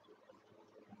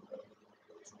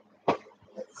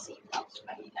 Let's see what else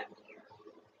I have here.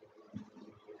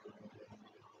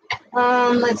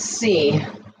 Let's see. I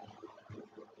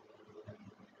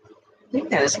think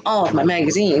that is all of my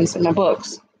magazines and my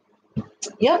books.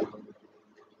 Yep.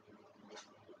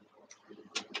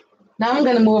 Now I'm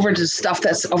going to move over to stuff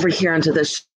that's over here onto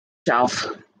this shelf.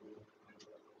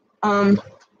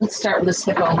 Let's start with this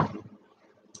hippo.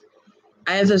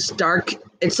 I have this dark,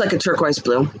 it's like a turquoise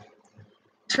blue.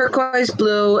 Turquoise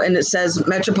blue, and it says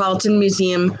Metropolitan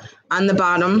Museum on the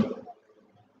bottom.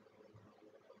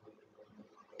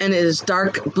 And it is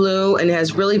dark blue and it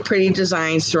has really pretty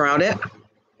designs throughout it. A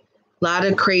lot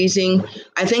of crazing.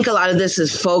 I think a lot of this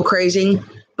is faux crazing,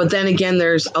 but then again,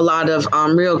 there's a lot of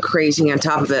real crazing on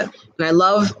top of it. And I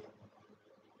love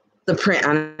the print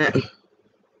on it.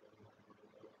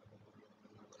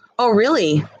 Oh,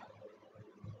 really?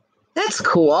 That's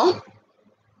cool.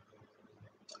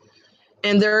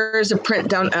 And there's a print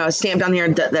down, stamp down here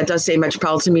that does say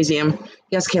Metropolitan Museum.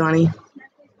 Yes, Kaylani?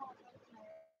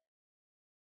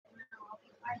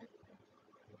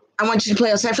 I want you to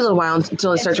play outside for a little while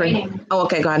until it starts raining. Oh,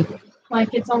 okay, go ahead.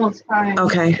 Like it's almost 5.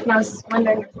 Okay. And I was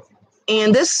wondering.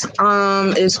 And this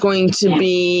is going to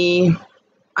be,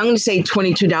 I'm going to say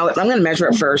 $22. I'm going to measure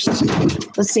it first.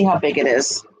 Let's see how big it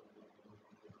is.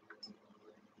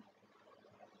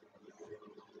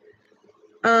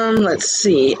 Let's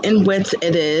see. In width,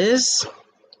 it is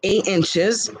 8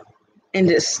 inches, and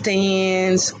it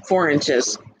stands 4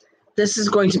 inches. This is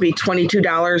going to be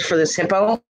 $22 for this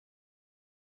hippo.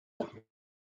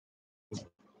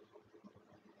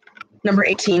 Number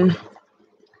 18.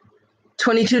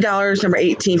 $22, number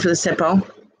 18 for this hippo.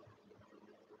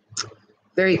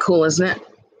 Very cool, isn't it?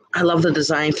 I love the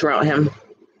design throughout him.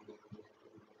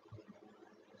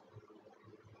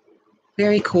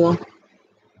 Very cool.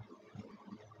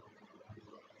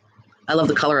 I love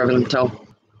the color of him, too.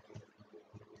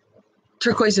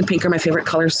 Turquoise and pink are my favorite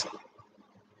colors.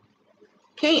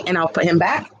 Okay, and I'll put him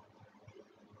back.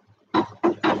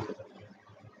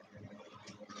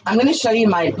 I'm going to show you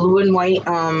my blue and white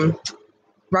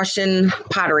Russian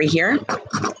pottery here.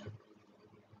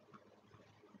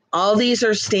 All these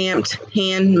are stamped,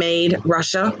 handmade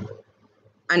Russia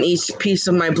on each piece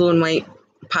of my blue and white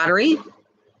pottery.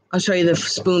 I'll show you the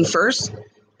spoon first. It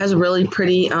has a really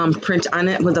pretty print on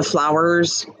it with the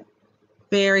flowers.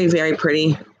 Very, very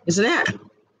pretty, isn't it?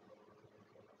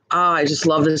 Oh, I just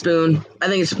love this spoon. I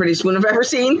think it's the prettiest spoon I've ever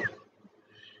seen.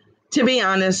 To be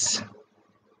honest,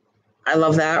 I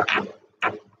love that.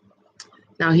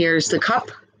 Now here's the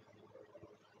cup.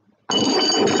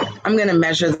 I'm going to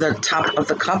measure the top of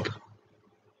the cup.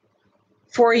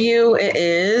 For you, it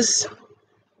is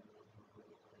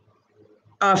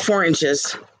 4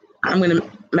 inches. I'm going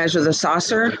to measure the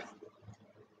saucer.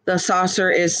 The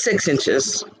saucer is 6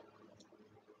 inches.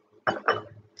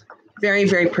 Very,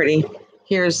 very pretty.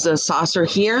 Here's the saucer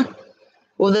here.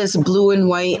 Well, this blue and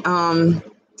white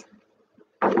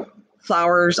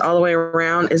flowers all the way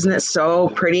around. Isn't it so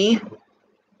pretty?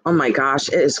 Oh my gosh,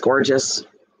 it is gorgeous.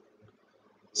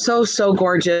 So, so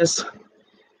gorgeous.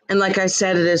 And like I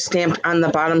said, it is stamped on the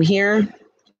bottom here.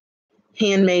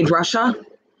 Handmade Russia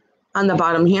on the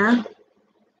bottom here.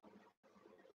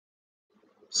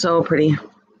 So pretty. And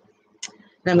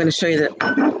I'm going to show you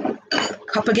the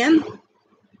cup again.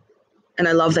 And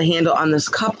I love the handle on this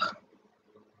cup.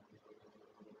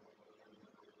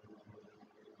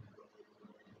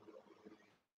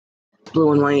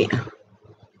 Blue and white.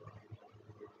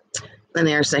 Then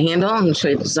there's the handle. I'm going to show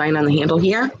you the design on the handle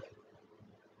here.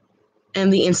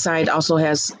 And the inside also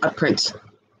has a print.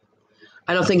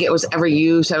 I don't think it was ever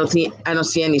used. I don't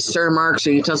see any stir marks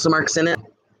or utensil marks in it.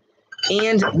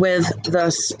 And with the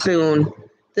spoon,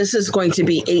 this is going to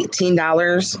be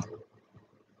 $18.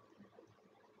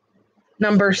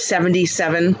 Number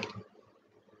 77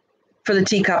 for the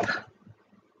teacup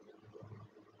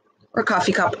or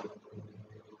coffee cup.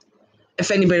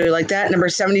 If anybody would like that, number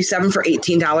 77 for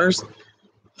 $18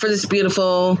 for this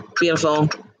beautiful, beautiful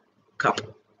cup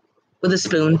with a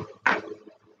spoon.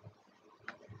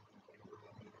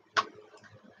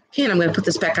 Okay, and I'm going to put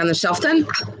this back on the shelf then.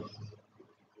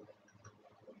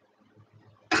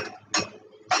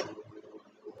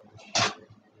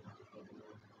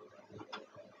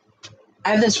 I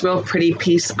have this real pretty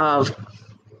piece of,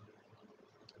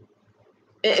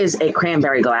 it is a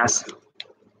cranberry glass.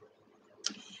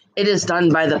 It is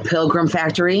done by the Pilgrim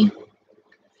Factory.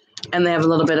 And they have a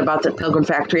little bit about the Pilgrim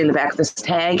Factory in the back of this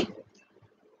tag.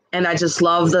 And I just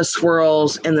love the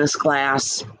swirls in this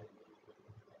glass.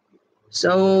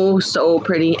 So, so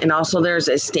pretty. And also there's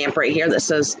a stamp right here that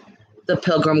says the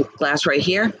Pilgrim glass right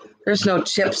here. There's no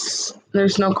chips.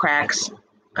 There's no cracks.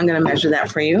 I'm going to measure that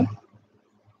for you.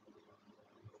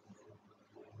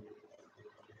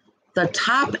 The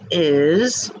top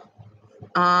is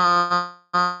about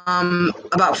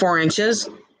 4 inches,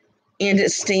 and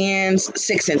it stands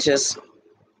 6 inches.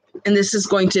 And this is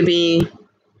going to be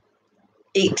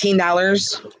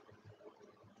 $18.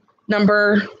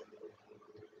 Number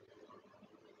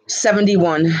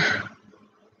 71.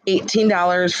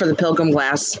 $18 for the Pilgrim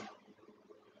glass.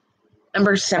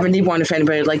 Number 71, if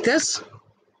anybody would like this.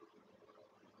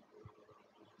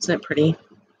 Isn't it pretty?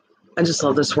 I just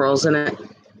love the swirls in it.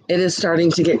 It is starting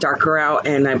to get darker out,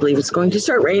 and I believe it's going to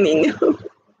start raining. I'm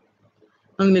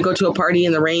going to go to a party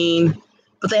in the rain,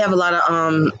 but they have a lot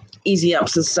of easy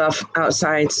ups and stuff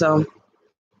outside, so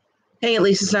hey, at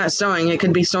least it's not snowing. It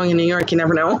could be snowing in New York. You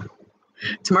never know.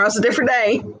 Tomorrow's a different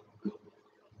day.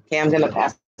 Okay, I'm going to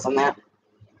pass on that.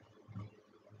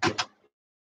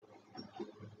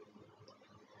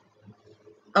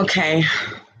 Okay.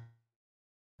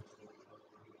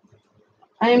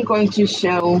 I am going to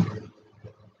show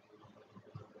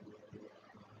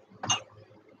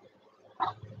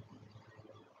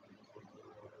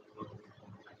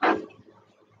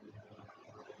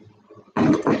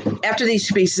after these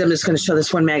two pieces, I'm just going to show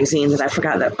this one magazine that I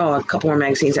forgot that, a couple more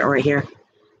magazines that were right here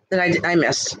that I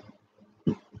missed.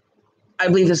 I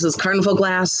believe this is Carnival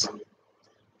glass.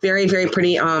 Very, very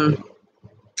pretty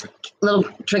little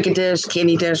trinket dish,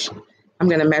 candy dish. I'm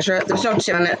going to measure it. There's no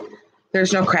chip on it.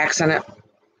 There's no cracks on it.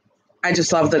 I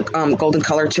just love the golden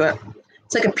color to it.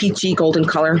 It's like a peachy golden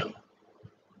color.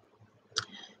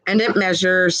 And it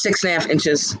measures 6.5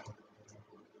 inches.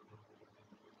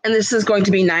 And this is going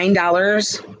to be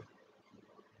 $9.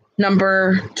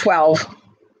 Number 12.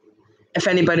 If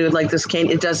anybody would like this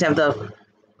candy, it does have the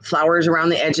flowers around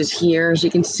the edges here, as you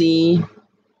can see.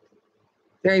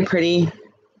 Very pretty.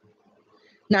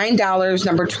 $9,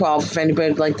 number 12, if anybody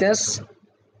would like this.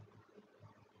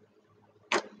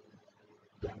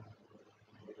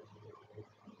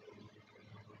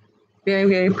 Very,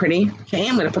 very pretty. Okay,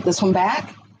 I'm going to put this one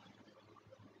back.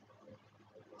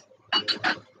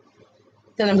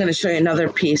 Then I'm going to show you another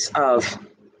piece of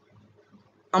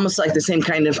almost like the same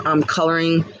kind of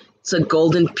coloring. It's a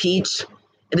golden peach.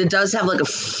 And it does have like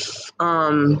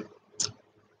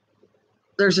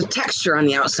there's a texture on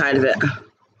the outside of it.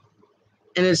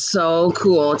 And it's so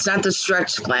cool. It's not the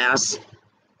stretched glass,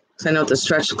 because I know what the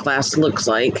stretched glass looks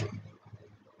like.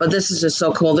 But this is just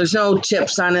so cool. There's no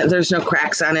chips on it. There's no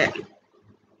cracks on it.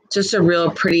 Just a real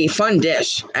pretty, fun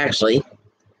dish, actually,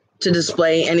 to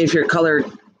display any of your colored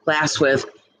glass with.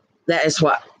 That is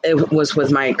what it was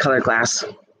with my colored glass.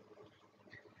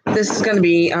 This is going to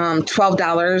be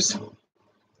 $12.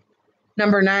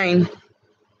 Number 9.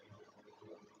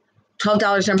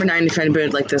 $12, number 9, if anybody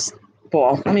would like this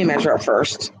bowl. Let me measure it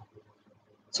first,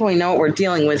 so we know what we're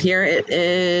dealing with here. It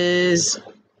is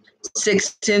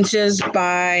 6 inches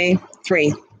by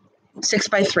 3. 6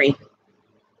 by 3.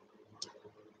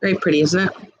 Very pretty, isn't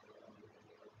it?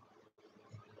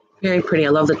 Very pretty. I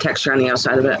love the texture on the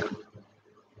outside of it.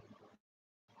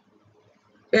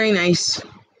 Very nice.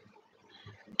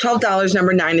 $12,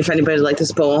 number 9, if anybody would like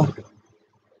this bowl.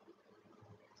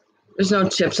 There's no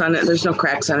chips on it. There's no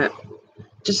cracks on it.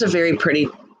 Just a very pretty,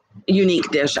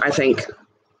 unique dish, I think.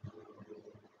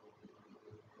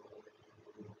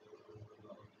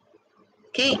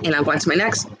 Okay, and I'm going to my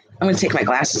next. I'm going to take my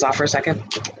glasses off for a second.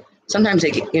 Sometimes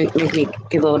they make me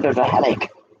get a little bit of a headache.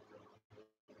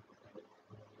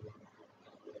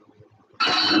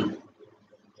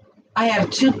 I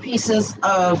have 2 pieces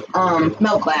of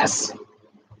milk glass.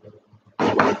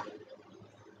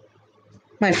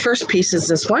 My first piece is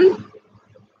this one,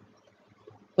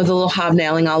 with a little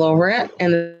hobnailing all over it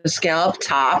and a scallop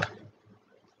top.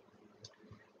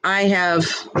 I have,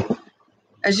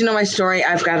 as you know my story,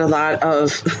 I've got a lot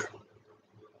of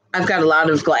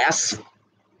glass.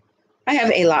 I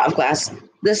have a lot of glass.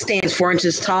 This stands 4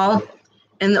 inches tall,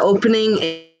 and the opening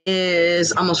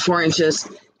is almost 4 inches,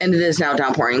 and it is now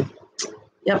downpouring.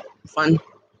 Yep, fun.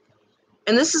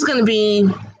 And this is going to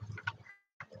be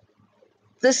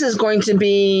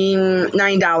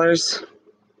 $9.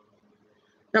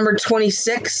 Number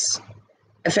 26,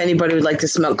 if anybody would like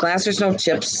this milk glass. There's no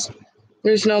chips.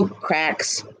 There's no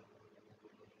cracks.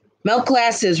 Milk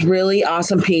glass is really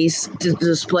awesome piece to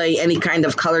display any kind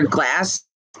of colored glass,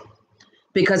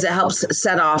 because it helps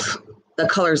set off the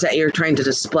colors that you're trying to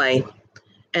display.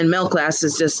 And milk glass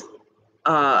is just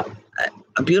a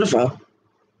beautiful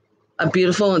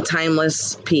and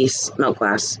timeless piece. Milk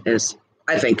glass is,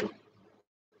 I think.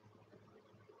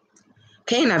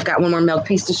 Okay, and I've got one more milk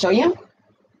piece to show you.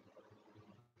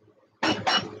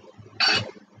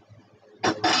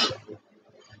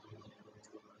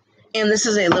 And this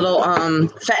is a little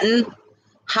Fenton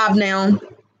hobnail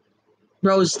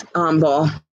rose bowl.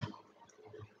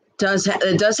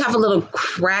 It does have a little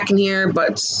crack in here,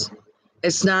 but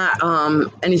it's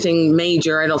not anything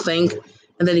major, I don't think.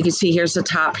 And then you can see here's the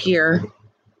top here.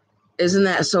 Isn't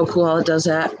that so cool how it does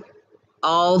that?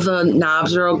 All the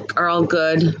knobs are all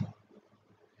good.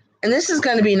 And this is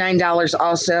going to be $9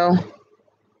 also.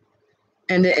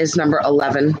 And it is number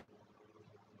 11.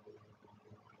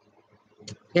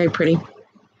 Very pretty.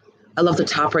 I love the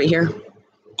top right here.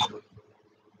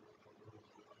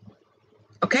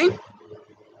 Okay.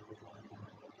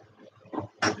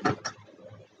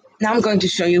 Now I'm going to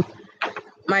show you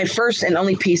my first and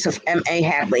only piece of M.A.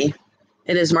 Hadley.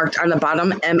 It is marked on the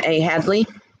bottom, M.A. Hadley.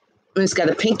 And it's got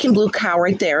a pink and blue cow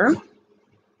right there.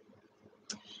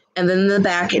 And then in the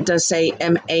back, it does say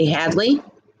M.A. Hadley.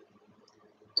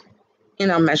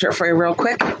 And I'll measure it for you real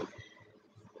quick.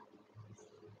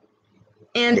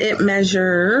 And it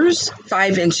measures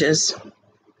 5 inches.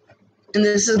 And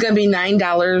this is going to be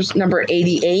 $9, number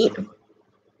 88.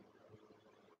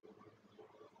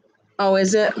 Oh,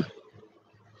 is it?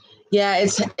 Yeah,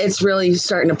 it's really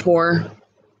starting to pour.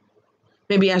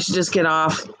 Maybe I should just get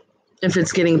off if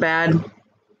it's getting bad.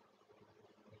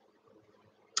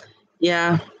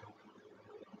 Yeah.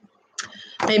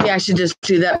 Maybe I should just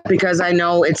do that because I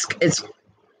know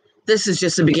this is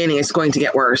just the beginning. It's going to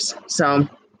get worse. So,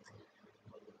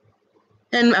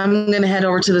 and I'm going to head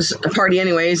over to this party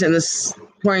anyways in this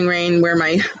pouring rain, wear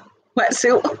my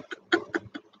wetsuit.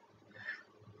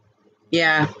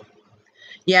 Yeah.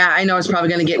 Yeah, I know it's probably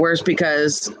going to get worse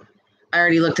because I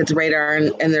already looked at the radar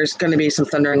and there's going to be some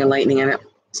thundering and lightning in it.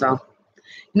 So,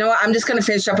 you know what? I'm just going to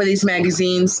finish up with these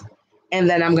magazines and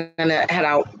then I'm going to head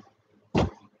out.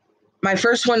 My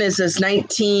first one is this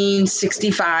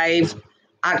 1965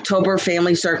 October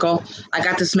Family Circle. I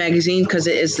got this magazine because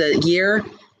it is the year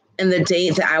and the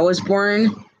date that I was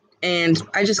born. And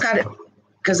I just got it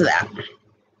because of that.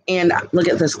 And look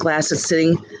at this glass that's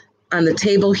sitting on the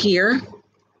table here.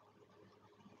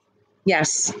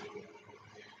 Yes,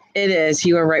 it is.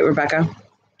 You are right, Rebecca.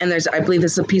 And there's, I believe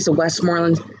this is a piece of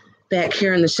Westmoreland back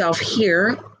here in the shelf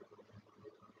here.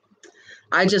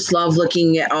 I just love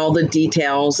looking at all the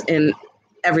details and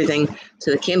everything. So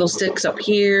the candlesticks up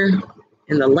here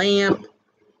and the lamp.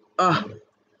 Oh,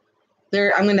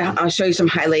 there. I'll show you some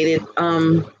highlighted.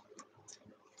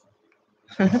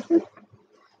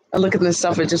 I look at this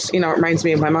stuff. It just, it reminds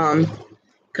me of my mom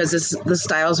because the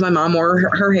styles my mom wore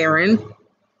her hair in.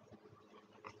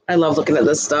 I love looking at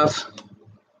this stuff.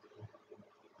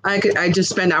 I just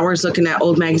spend hours looking at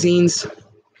old magazines,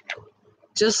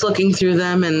 just looking through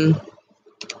them, and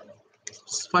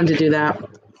it's fun to do that.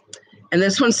 And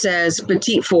this one says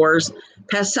Petite Fours,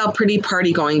 Pastel Pretty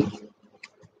Party Going.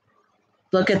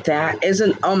 Look at that.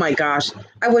 Oh my gosh.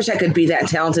 I wish I could be that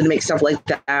talented to make stuff like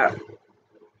that.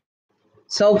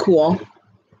 So cool.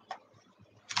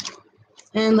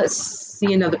 And let's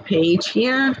see another page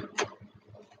here.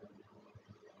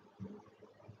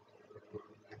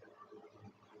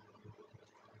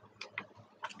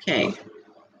 Okay.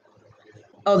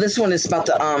 Oh, this one is about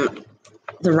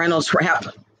the Reynolds wrap.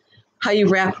 How you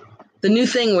wrap. The new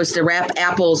thing was to wrap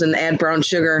apples and add brown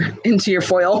sugar into your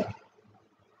foil.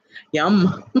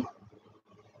 Yum.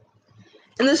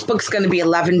 And this book's going to be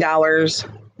 $11,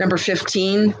 number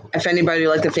 15, if anybody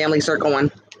would like the Family Circle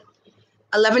one.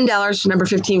 $11, number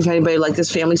 15, if anybody would like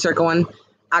this Family Circle one.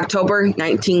 October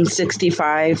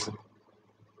 1965.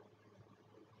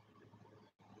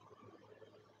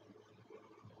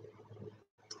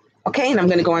 Okay, and I'm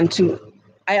going to go on to,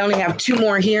 I only have 2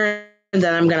 more here, and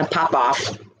then I'm going to pop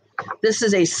off. This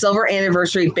is a Silver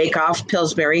Anniversary Bake Off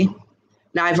Pillsbury.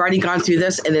 Now, I've already gone through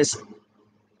this, and it's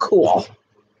cool.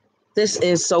 This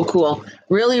is so cool.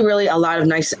 Really, really a lot of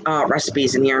nice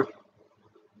recipes in here.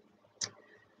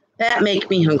 That make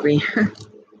me hungry.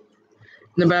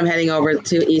 But I'm heading over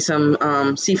to eat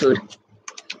some seafood.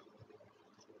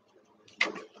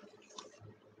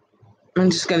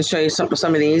 I'm just going to show you some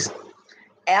of these.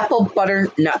 Apple butter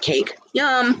nut cake.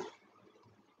 Yum.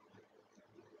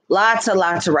 Lots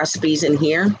of recipes in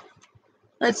here.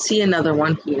 Let's see another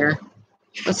one here.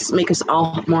 Let's make us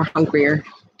all more hungrier.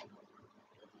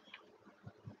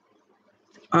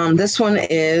 This one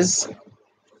is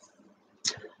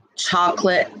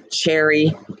chocolate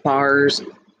cherry bars.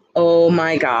 Oh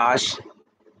my gosh.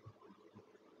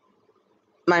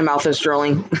 My mouth is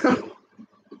drooling.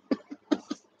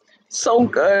 So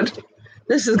good.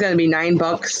 This is going to be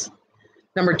 $9,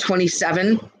 number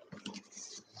 27.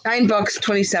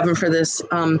 $9.27 for this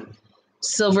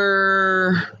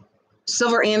silver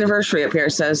anniversary up here,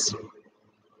 it says.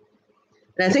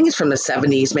 And I think it's from the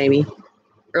 70s, maybe.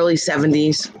 Early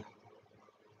 70s.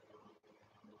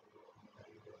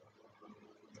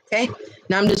 Okay.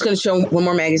 Now I'm just going to show one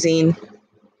more magazine.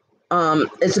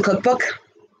 It's a cookbook,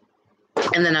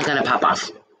 and then I'm going to pop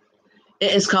off.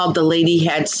 It is called The Lady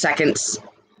Had Seconds.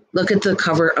 Look at the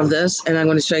cover of this, and I'm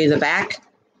going to show you the back.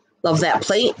 Love that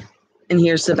plate. And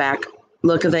here's the back.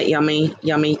 Look at that yummy,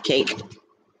 yummy cake.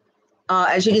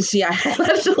 As you can see, I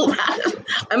highlighted a lot.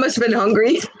 I must have been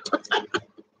hungry.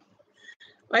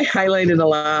 I highlighted a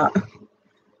lot.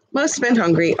 Must have been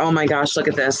hungry. Oh my gosh, look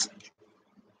at this.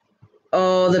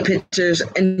 Oh, the pictures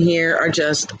in here are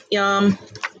just yum.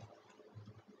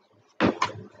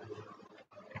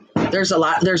 There's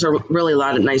a really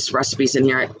lot of nice recipes in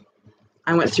here.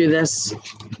 I went through this.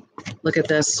 Look at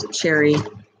this cherry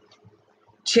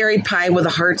pie with the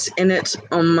hearts in it.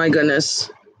 Oh my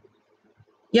goodness.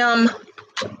 Yum.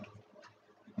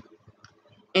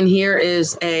 And here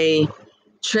is a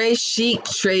très chic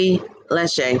tres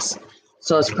leches.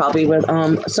 So it's probably with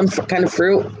some kind of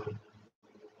fruit.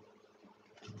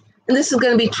 And this is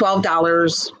going to be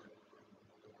 $12.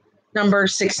 Number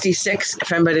 66,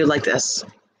 if anybody would like this.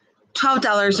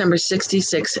 $12, number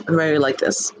 66, if anybody would like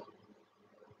this.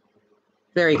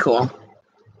 Very cool.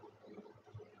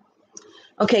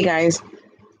 Okay, guys,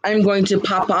 I'm going to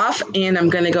pop off, and I'm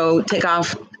going to go take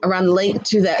off around the lake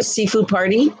to that seafood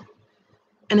party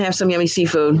and have some yummy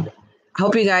seafood. I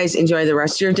hope you guys enjoy the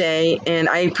rest of your day, and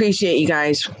I appreciate you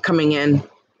guys coming in,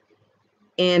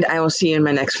 and I will see you in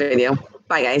my next video.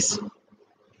 Bye, guys.